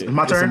yeah. It's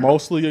my turn?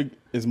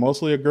 It's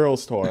mostly a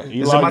girl's toy.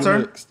 Is it my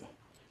turn?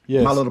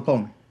 Yes. My Little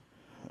Pony.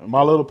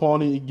 My Little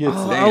Pony gets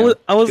it.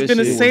 I was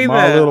gonna say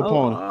My that. Little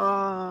Pony.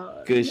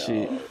 Good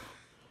shit.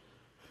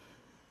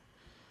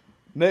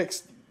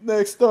 Next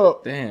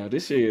up. Damn,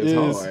 this shit is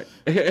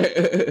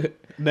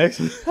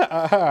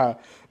hard.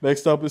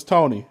 Next up is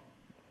Tony.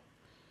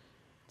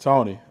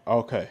 Tony.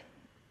 Okay.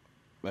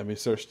 Let me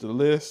search the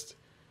list.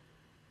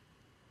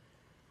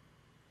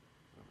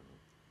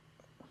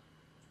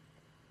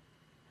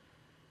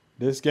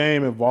 This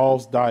game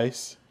involves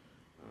dice.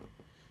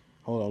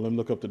 Hold on, let me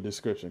look up the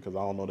description because I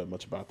don't know that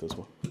much about this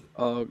one.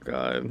 Oh,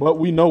 God. But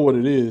we know what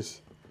it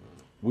is.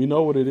 We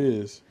know what it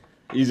is.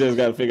 You just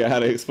got to figure out how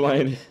to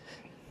explain it.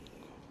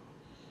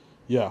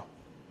 Yeah.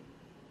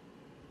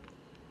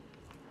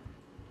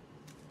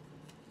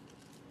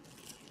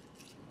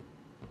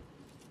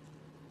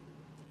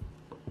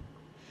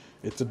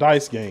 It's a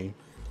dice game.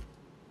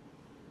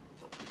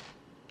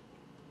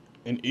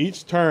 In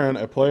each turn,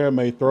 a player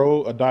may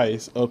throw a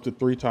dice up to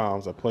 3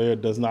 times. A player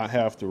does not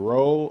have to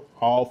roll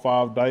all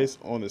 5 dice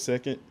on the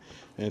second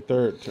and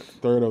third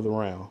of the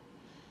round.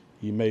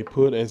 He may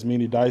put as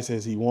many dice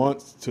as he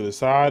wants to the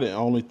side and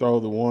only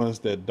throw the ones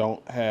that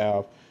don't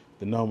have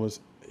the numbers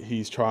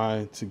he's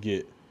trying to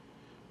get.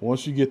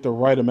 Once you get the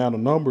right amount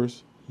of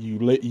numbers, you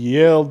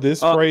yell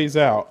this phrase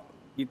out.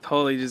 You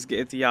totally just get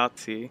it's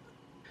Yahtzee.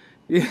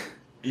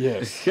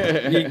 Yes.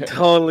 You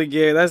totally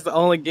get it. That's the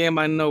only game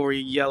I know where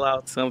you yell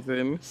out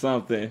something.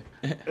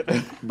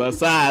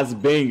 Besides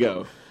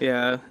bingo.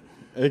 Yeah.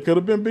 It could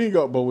have been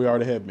bingo, but we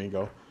already had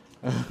bingo.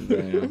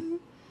 Damn.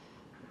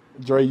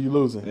 Dre, you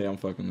losing. Yeah, I'm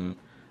fucking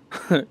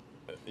up.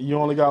 You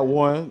only got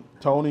 1.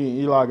 Tony and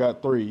Eli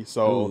got 3.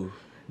 So, Ooh.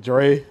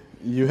 Dre,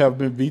 you have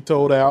been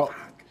vetoed out.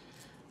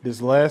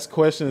 This last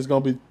question is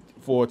going to be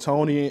for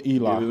Tony and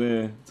Eli. Get it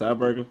in.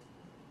 Tiebreaker.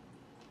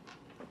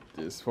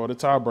 It's for the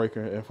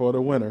tiebreaker and for the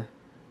winner.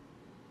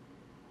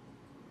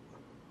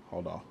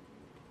 Hold on.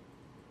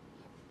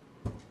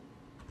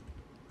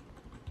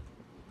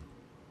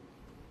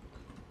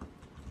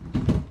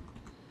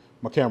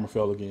 camera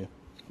fell again.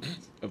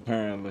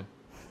 Apparently.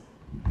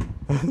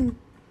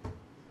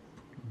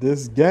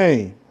 This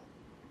game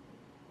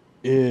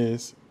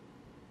is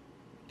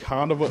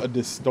kind of a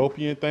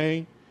dystopian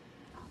thing.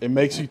 It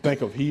makes you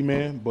think of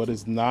He-Man, but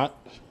it's not.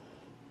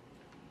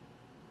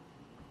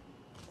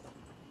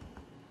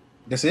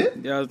 That's it?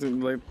 Yeah, I was thinking,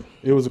 like,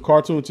 It was a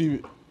cartoon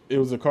TV. It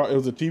was a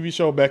TV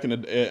show back in the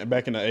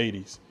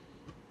 80s.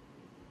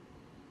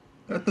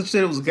 I thought you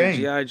said it was a game.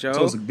 G.I. Joe.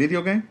 So it's a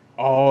video game?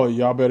 Oh,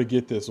 y'all better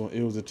get this one.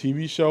 It was a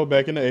TV show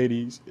back in the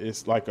 80s.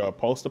 It's like a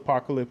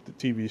post-apocalyptic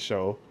TV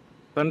show.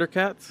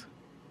 Thundercats?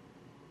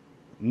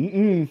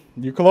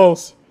 You're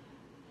close.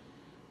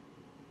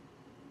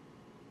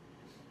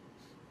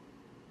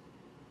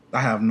 I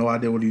have no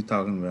idea what you're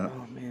talking about.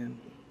 Oh man.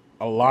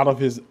 A lot of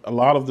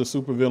the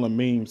supervillain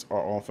memes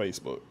are on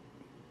Facebook.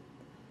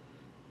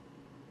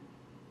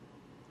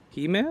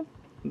 He-Man?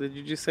 Did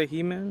you just say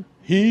He-Man?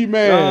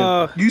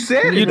 He-Man. You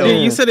said it, You though.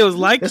 did. You said it was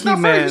like That's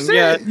not fair.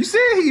 He-Man. You said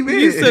He-Man.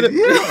 You said it.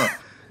 Yeah.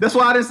 That's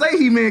why I didn't say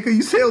He-Man, because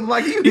you said it was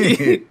like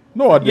He-Man.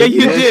 No, I Yeah, didn't.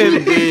 you did. You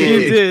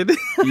did.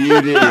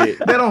 You did.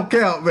 That don't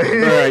count, man.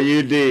 Bro,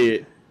 you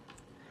did.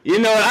 You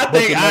know what? I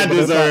think I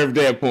deserve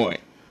that point.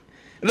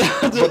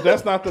 But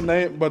that's not the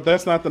name. But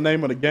that's not the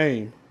name of the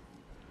game.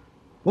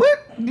 What?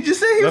 You just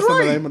said he was That's not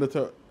right. the name of the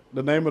toy.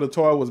 The name of the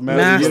toy was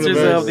Masters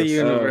Universe. of the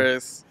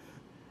Universe.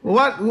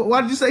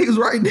 Why did you say he was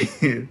right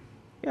then?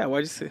 Yeah,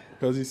 why'd you say?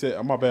 Because he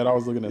said, my bad, I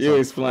was looking at You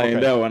something. explained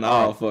Okay. that one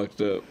all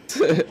fucked up.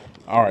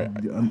 All right.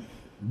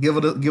 Give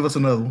us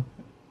another one.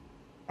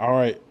 All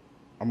right.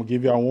 I'm going to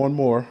give y'all one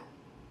more.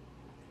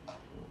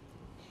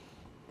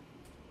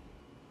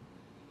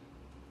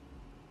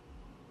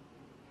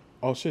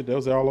 Oh, shit.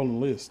 Those are all on the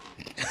list.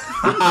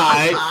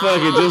 Alright, fuck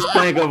it. Just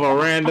think of a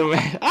random.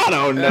 I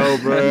don't know,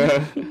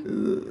 bro.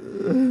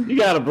 You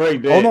gotta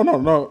break that. Oh,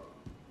 no.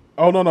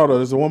 Oh, no.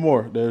 There's one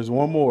more. There's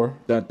one more.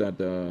 Dun, dun,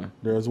 dun.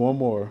 There's one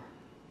more.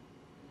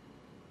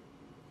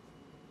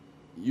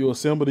 You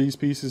assemble these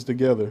pieces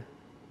together.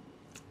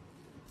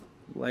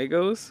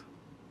 Legos?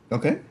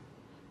 Okay.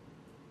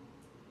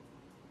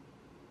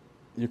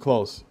 You're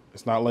close.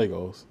 It's not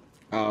Legos.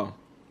 Oh,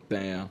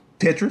 damn.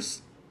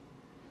 Tetris?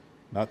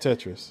 Not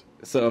Tetris.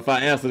 So if I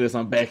answer this,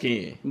 I'm back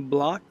in.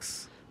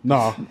 Blocks?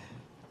 Nah.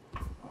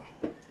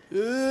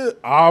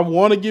 I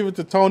want to give it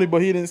to Tony,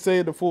 but he didn't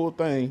say the full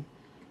thing.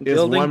 It's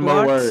Building one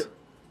more blocks?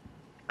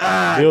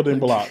 word. Building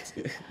blocks.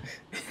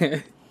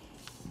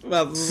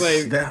 About to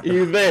say,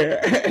 you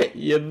there.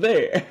 You're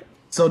there.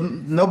 So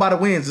nobody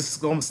wins. It's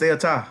going to stay a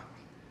tie.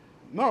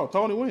 No,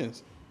 Tony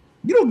wins.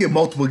 You don't get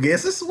multiple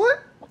guesses.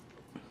 What?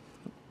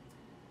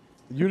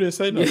 You didn't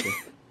say nothing.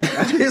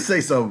 I did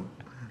say so.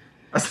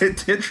 I said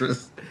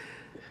Tetris.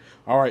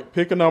 All right,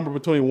 pick a number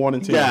between 1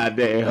 and 10. God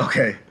damn.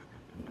 Okay.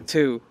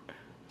 2.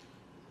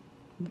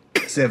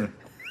 7.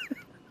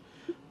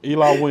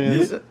 Eli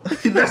wins.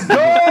 Let's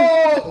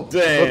go!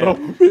 Damn. The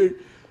number pick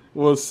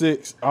was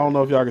 6. I don't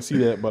know if y'all can see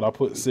that, but I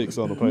put 6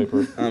 on the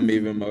paper. I'm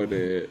even more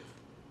dead.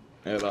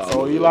 At all.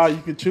 So Eli,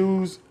 you can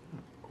choose.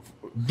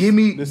 Give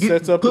me Put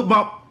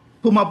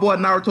my boy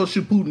Naruto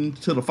Shippuden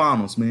to the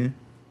finals, man.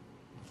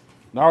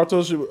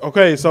 Naruto should.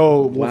 Okay,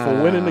 so for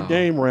Wow. winning the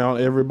game round,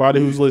 everybody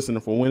who's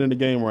listening, for winning the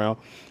game round,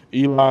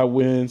 Eli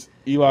wins.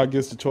 Eli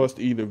gets the choice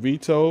to either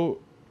veto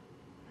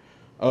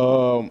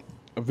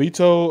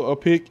a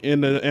pick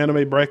in the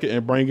anime bracket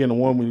and bring in the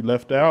one we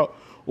left out,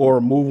 or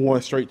move one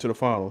straight to the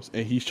finals.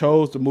 And he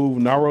chose to move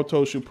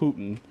Naruto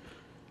Shippuden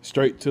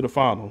straight to the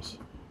finals.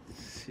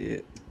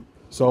 Shit.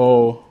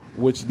 So,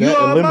 which that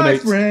You're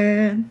eliminates my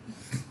friend.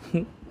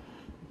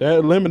 that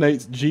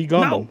eliminates G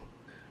Gundam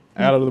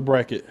out of the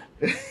bracket.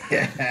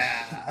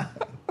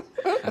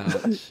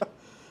 Ouch.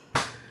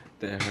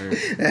 That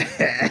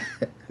hurt.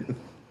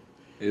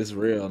 It's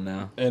real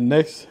now. And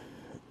next,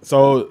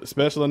 so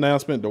special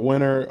announcement: the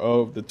winner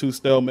of the 2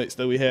 stalemates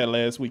that we had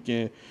last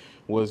weekend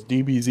was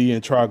DBZ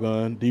and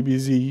Trigun.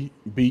 DBZ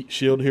beat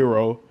Shield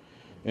Hero,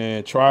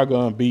 and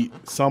Trigun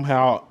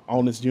somehow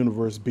on this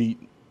universe beat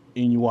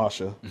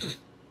Inuyasha.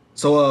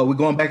 So we're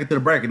going back into the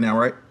bracket now,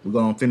 right? We're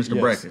going to finish the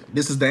Yes. bracket.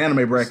 This is the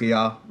anime bracket,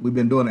 y'all. We've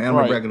been doing the anime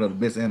Right. bracket of the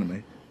best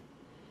anime.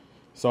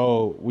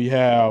 So we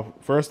have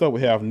first up,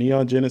 we have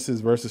Neon Genesis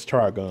versus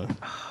Trigun.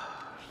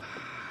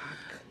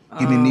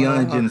 Give me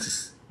Neon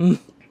Genesis.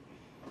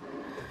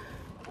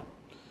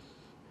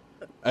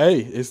 Hey,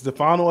 it's the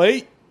final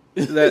 8.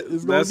 It's gonna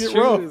That's get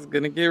true. rough. It's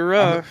gonna get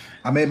rough.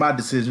 I made my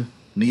decision.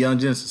 Neon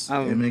Genesis.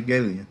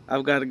 Evangelion.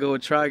 I've got to go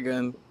with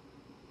Trigun.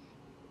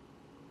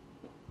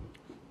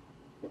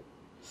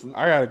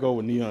 I gotta go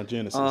with Neon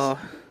Genesis.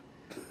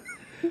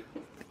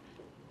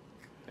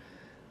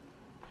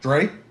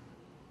 Dre?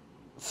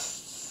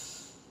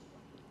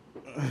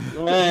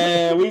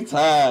 Man, we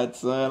tied,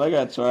 son. I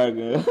got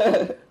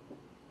Trigun.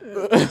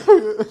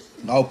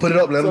 Oh, put it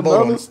up. Let It's them vote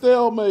on another it.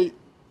 stalemate.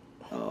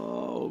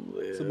 Oh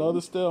man. It's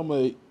another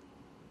stalemate.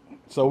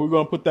 So we're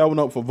gonna put that one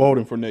up for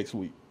voting for next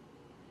week.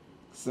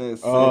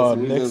 Since we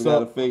next just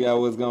gotta up- figure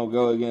out what's gonna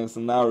go against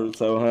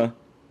Naruto, huh?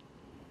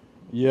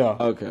 Yeah.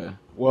 Okay.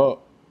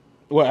 Well,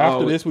 Well,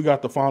 after this, we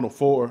got the final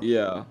 4.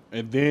 Yeah,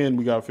 and then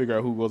we got to figure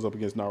out who goes up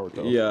against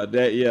Naruto.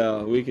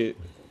 Yeah, we could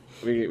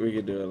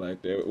do it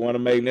like that. Want to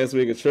make next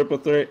week a triple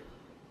threat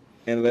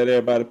and let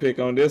everybody pick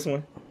on this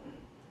one?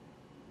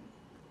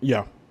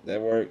 Yeah,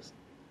 that works.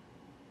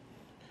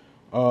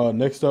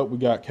 Next up, we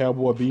got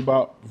Cowboy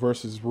Bebop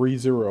versus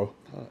ReZero.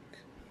 Fuck.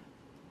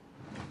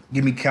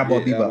 Give me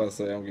Cowboy Bebop. I was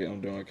about to say I'm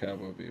doing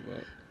Cowboy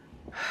Bebop.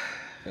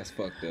 That's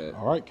fucked up.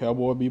 All right,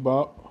 Cowboy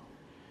Bebop.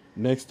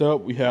 Next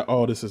up, we have.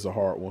 Oh, this is a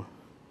hard one.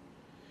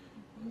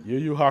 Yu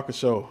Yu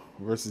Hakusho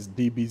versus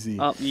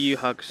DBZ. Yu Yu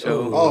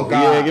Hakusho. Oh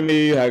God! Yeah, give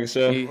me Yu Yu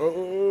Hakusho.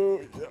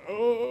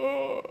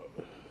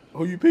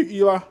 Who you pick,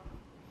 Eli?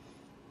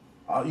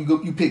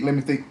 You pick. Let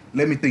me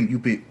think. You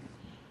pick.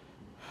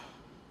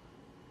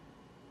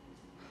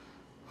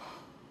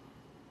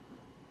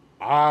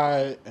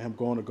 I am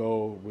going to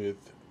go with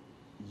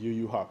Yu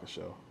Yu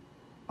Hakusho.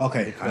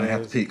 Okay, I didn't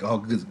have to pick. Oh,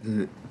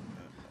 good.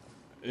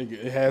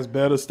 It has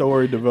better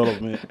story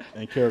development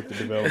and character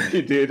development.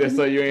 You did that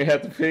so you ain't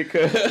have to pick.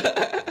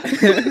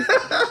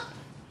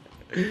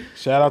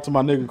 Shout out to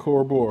my nigga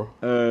Korobora.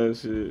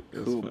 Shit.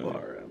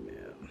 Kuwabara,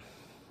 man.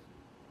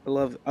 I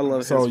love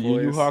his so voice. Yu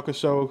Yu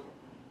Hakusho.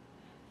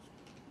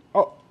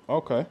 Oh,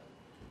 okay.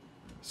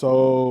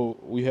 So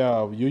we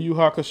have Yu Yu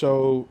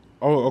Hakusho.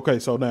 Oh, okay.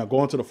 So now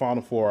going to the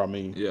final 4.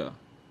 Yeah.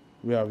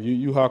 We have Yu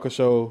Yu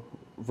Hakusho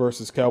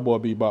versus Cowboy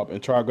Bebop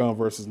and Trigun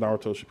versus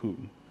Naruto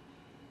Shippuden.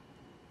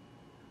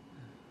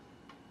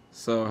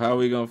 So how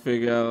we gonna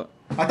figure out?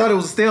 I thought it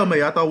was a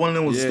stalemate. I thought one of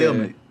them was a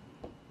stalemate.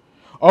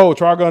 Oh,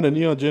 Trigun and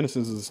Neon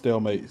Genesis is a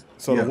stalemate.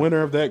 So Yeah. the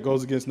winner of that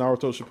goes against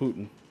Naruto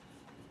Shippuden.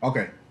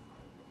 Okay.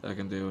 I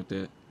can deal with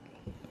that.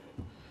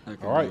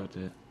 All right.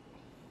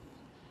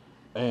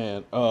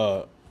 And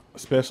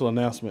special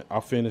announcement: I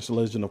finished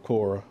Legend of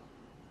Korra.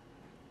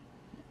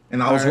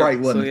 And I was right,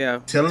 wasn't so, it? yeah.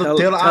 Tell the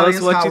Tell audience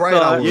us what how you right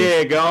thought. I was.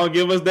 Yeah, go on,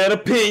 give us that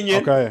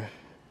opinion. Okay.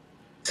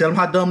 Tell them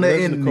how dumb that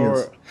Legend of ending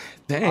is. Korra.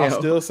 Damn. I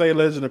still say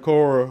Legend of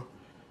Korra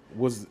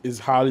is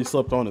highly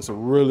slept on. It's a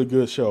really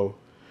good show,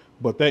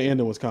 but that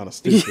ending was kind of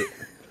stupid.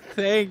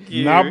 Thank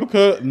you. Not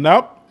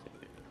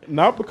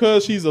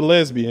because she's a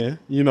lesbian,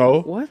 you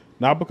know. What?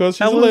 Not because she's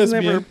That a was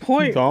lesbian. never a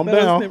point. Calm that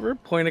down. was never a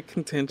point of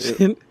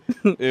contention.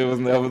 It was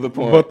never the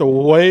point. But the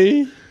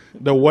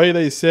way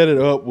they set it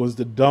up was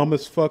the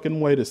dumbest fucking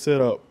way to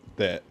set up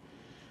that.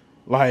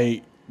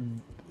 Like,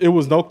 it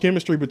was no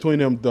chemistry between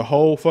them the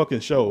whole fucking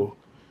show.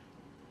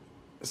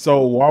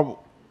 So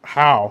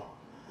how?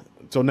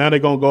 So now they're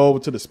gonna go over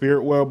to the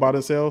spirit world by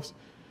themselves,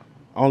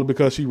 only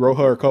because she wrote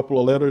her a couple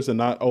of letters and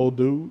not old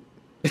dude.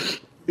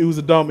 It was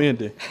a dumb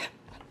ending.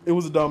 It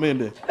was a dumb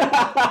ending.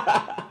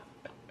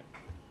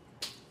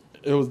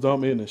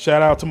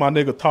 Shout out to my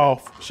nigga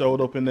Toph,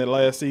 showed up in that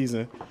last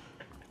season.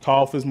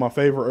 Toph is my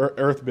favorite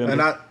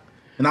Earthbender.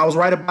 And I was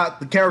right about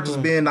the characters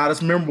being not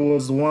as memorable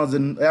as the ones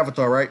in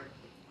Avatar, right?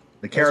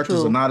 The characters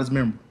true. are not as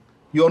memorable.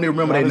 You only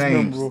remember their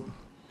names.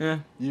 Yeah,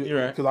 you're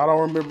right. Because I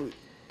don't remember.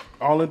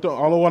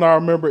 Only one I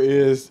remember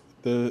is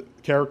the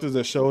characters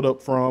that showed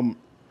up from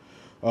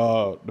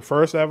the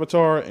first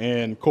Avatar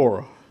and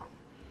Korra.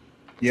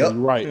 Yep. So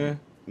you're right. Yeah.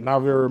 Not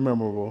very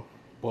memorable.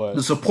 But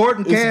The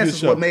supporting it's a cast good is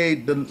show. what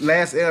made the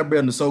last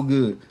Airbender so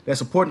good. That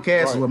supporting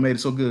cast is what made it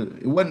so good.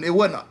 It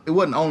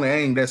wasn't only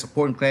Aang. That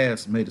supporting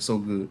cast made it so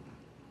good.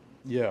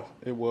 Yeah,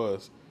 it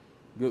was.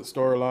 Good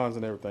storylines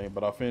and everything,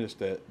 but I finished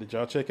that. Did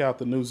y'all check out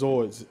the new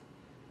Zoids?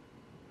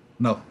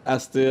 No. I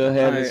still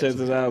haven't Alright. checked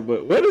it out,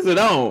 but what is it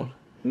on?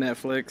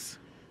 Netflix.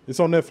 It's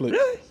on Netflix.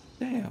 Really?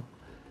 Damn.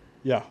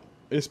 Yeah,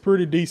 it's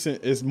pretty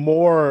decent. It's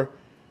more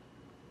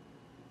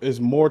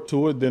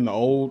to it than the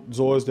old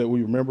Zoids that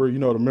we remember. You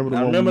know, remember the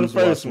I one remember we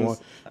the used to first watch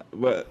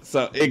one. But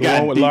so it The got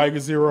one with deep. Liger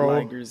Zero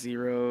Liger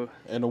Zero.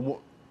 and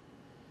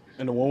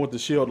the one with the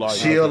Shield Liger.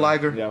 Shield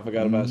Liger. Yeah, I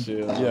forgot about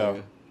Shield. Yeah.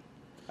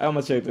 I'm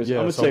gonna check this. Yeah,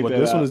 I'm gonna so, check but that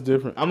this out. one is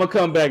different. I'm gonna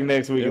come back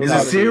next week. and Is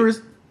talk it to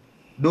serious?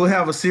 Do it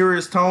have a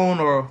serious tone,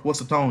 or what's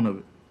the tone of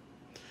it?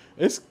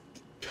 It's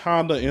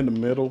kind of in the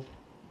middle.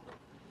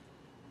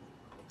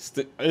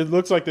 It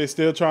looks like they're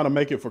still trying to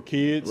make it for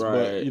kids, but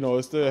Right. you know,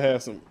 it still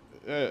has some.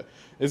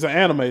 It's an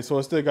anime, so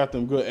it still got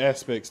them good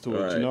aspects to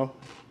it. Right. You know.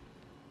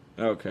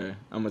 Okay,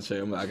 I'm gonna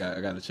check.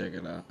 I gotta check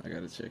it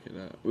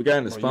out. We got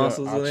any But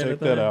sponsors I'll or check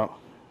anything? that out.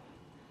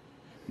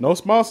 No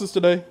sponsors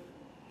today.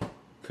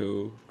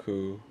 Cool.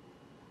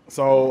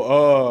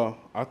 So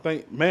I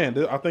think,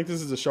 I think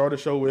this is the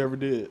shortest show we ever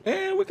did.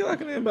 And we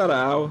clocking in about an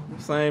hour,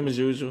 same as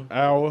usual.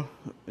 Hour.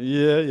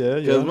 Yeah.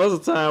 Because most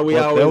of the time we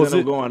But that always was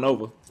end up it. going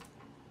over.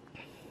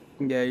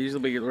 Yeah,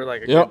 usually we're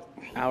like a Yep.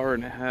 good hour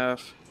and a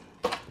half.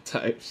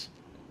 Types.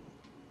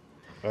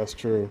 That's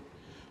true.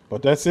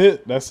 But that's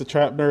it. That's the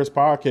Trap Nerds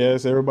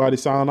podcast. Everybody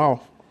sign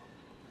off.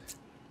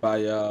 Bye,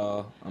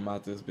 y'all. I'm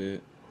out this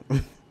bit.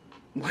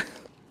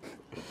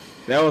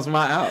 That was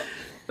my out.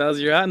 That was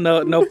your out.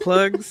 No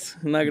plugs.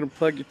 I'm not gonna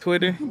plug your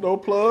Twitter. No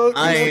plugs.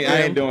 I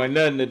ain't doing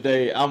nothing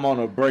today. I'm on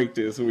a break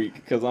this week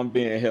because I'm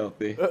being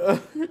healthy.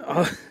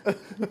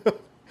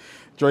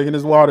 Drinking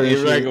his water and Ain't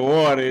shit. drinking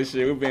water and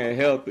shit. We're being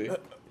healthy.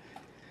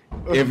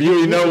 If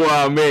you know where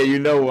I'm at, you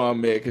know where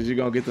I'm at because you're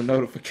going to get the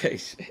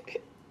notification.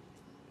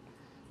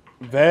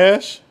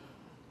 Vash?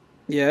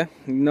 Yeah,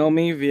 you know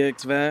me,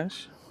 VX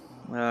Vash.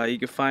 You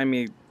can find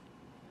me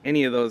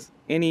any of those,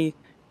 any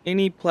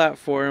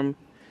platform,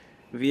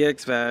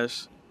 VX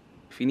Vash.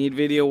 If you need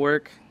video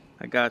work,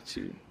 I got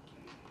you.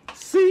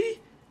 See?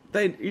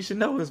 You should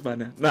know us by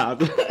now. Nah.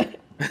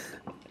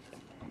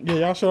 Yeah,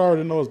 y'all should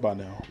already know us by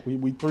now.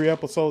 We 3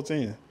 episodes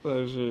in.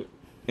 Oh, shit.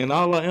 And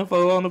all our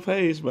info on the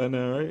page by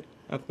now, right?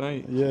 I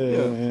think.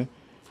 Yeah, man.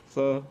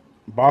 So,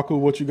 Baku,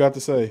 what you got to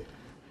say?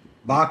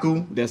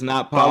 Baku. That's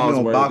not Follow pause me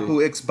on worthy.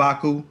 Baku X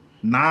Baku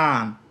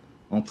 9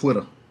 on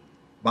Twitter.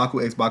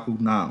 Baku X Baku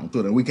 9 on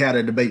Twitter. And we had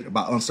a debate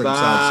about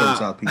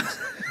uncircumcised penis.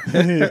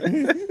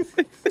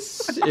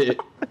 Shit.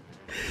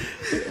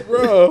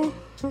 Bro.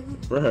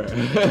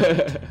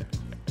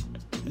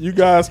 You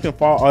guys can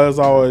follow, as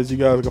always, you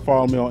guys can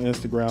follow me on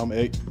Instagram,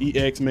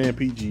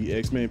 EXManPG,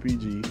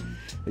 XManPG.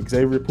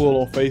 Xavier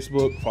Poole on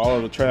Facebook. Follow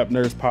the Trap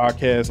Nerds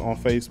Podcast on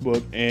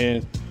Facebook.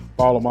 And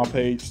follow my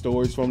page,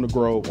 Stories from the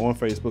Grove, on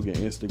Facebook and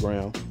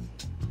Instagram.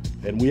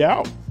 And we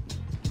out.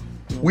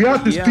 We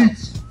out this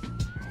piece.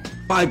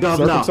 Bye,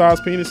 governor.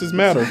 Circumcised penises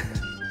matter.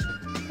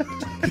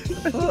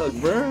 Fuck,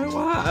 bro.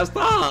 Why?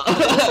 Stop.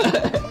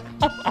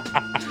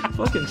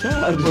 Fucking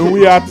child. When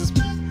we out this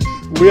piece.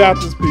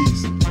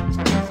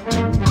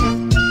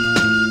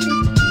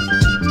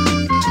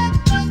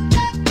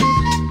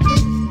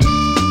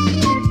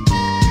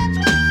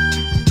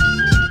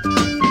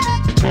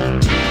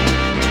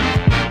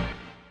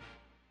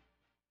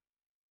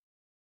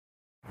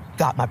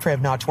 Got my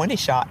Prevnar 20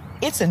 shot.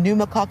 It's a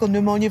pneumococcal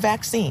pneumonia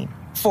vaccine.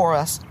 For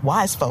us,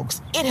 wise folks,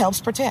 it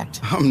helps protect.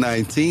 I'm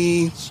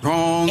 19,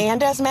 strong.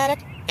 And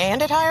asthmatic,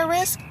 and at higher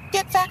risk?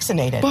 Get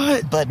vaccinated.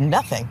 But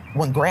nothing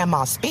when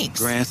grandma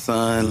speaks.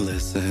 Grandson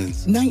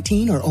listens.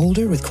 19 or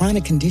older with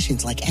chronic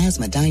conditions like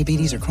asthma,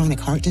 diabetes, or chronic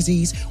heart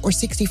disease, or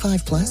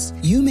 65 plus,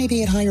 you may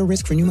be at higher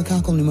risk for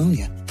pneumococcal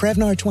pneumonia.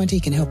 Prevnar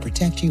 20 can help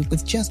protect you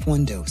with just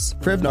one dose.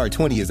 Prevnar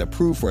 20 is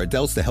approved for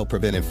adults to help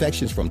prevent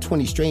infections from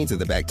 20 strains of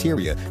the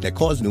bacteria that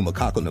cause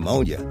pneumococcal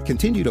pneumonia.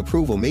 Continued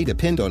approval may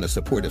depend on a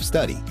supportive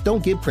study.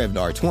 Don't give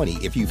Prevnar 20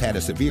 if you've had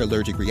a severe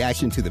allergic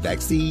reaction to the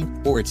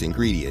vaccine or its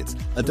ingredients.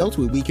 Adults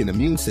with weakened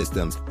immune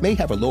systems may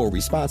have a lower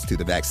response to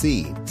the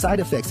vaccine. Side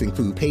effects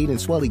include pain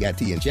and swelling at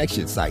the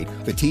injection site,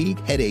 fatigue,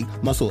 headache,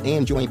 muscle,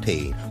 and joint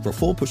pain. For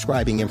full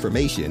prescribing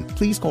information,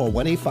 please call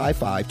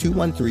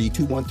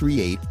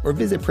 1-855-213-2138 or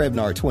visit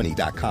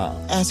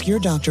Prevnar20.com. Ask your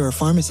doctor or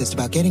pharmacist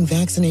about getting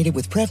vaccinated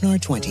with Prevnar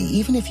 20,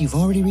 even if you've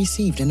already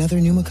received another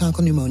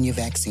pneumococcal pneumonia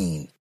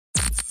vaccine.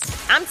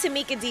 I'm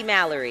Tamika D.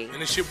 Mallory.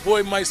 And it's your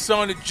boy, my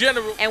son, the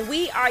General. And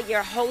we are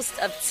your hosts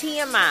of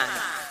TMI.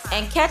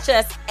 And catch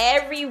us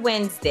every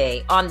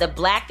Wednesday on the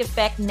Black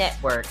Effect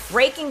Network,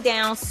 breaking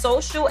down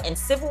social and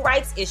civil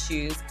rights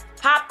issues,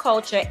 pop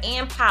culture,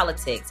 and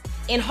politics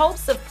in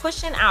hopes of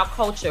pushing our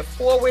culture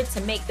forward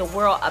to make the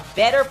world a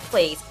better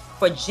place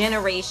for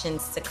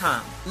generations to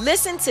come.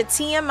 Listen to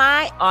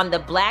TMI on the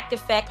Black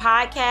Effect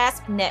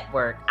Podcast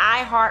Network,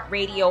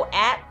 iHeartRadio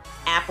app,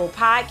 Apple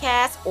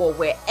Podcasts, or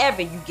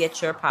wherever you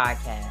get your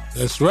podcasts.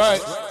 That's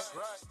right.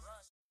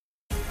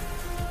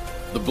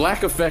 The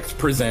Black Effect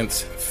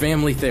presents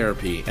Family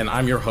Therapy, and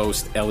I'm your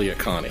host, Elliot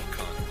Connie.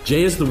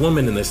 Jay is the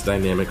woman in this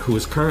dynamic who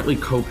is currently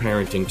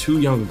co-parenting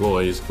 2 young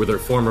boys with her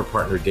former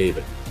partner,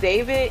 David.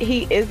 David,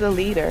 he is a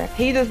leader.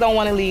 He just don't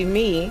want to leave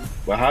me.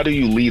 But how do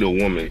you lead a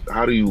woman?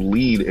 How do you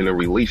lead in a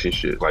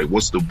relationship? Like,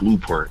 what's the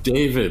blueprint?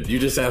 David, you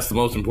just asked the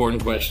most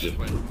important question.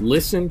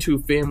 Listen to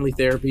Family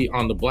Therapy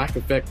on the Black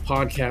Effect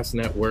Podcast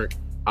Network,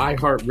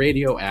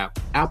 iHeartRadio app,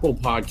 Apple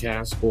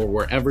Podcasts, or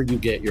wherever you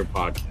get your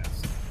podcasts.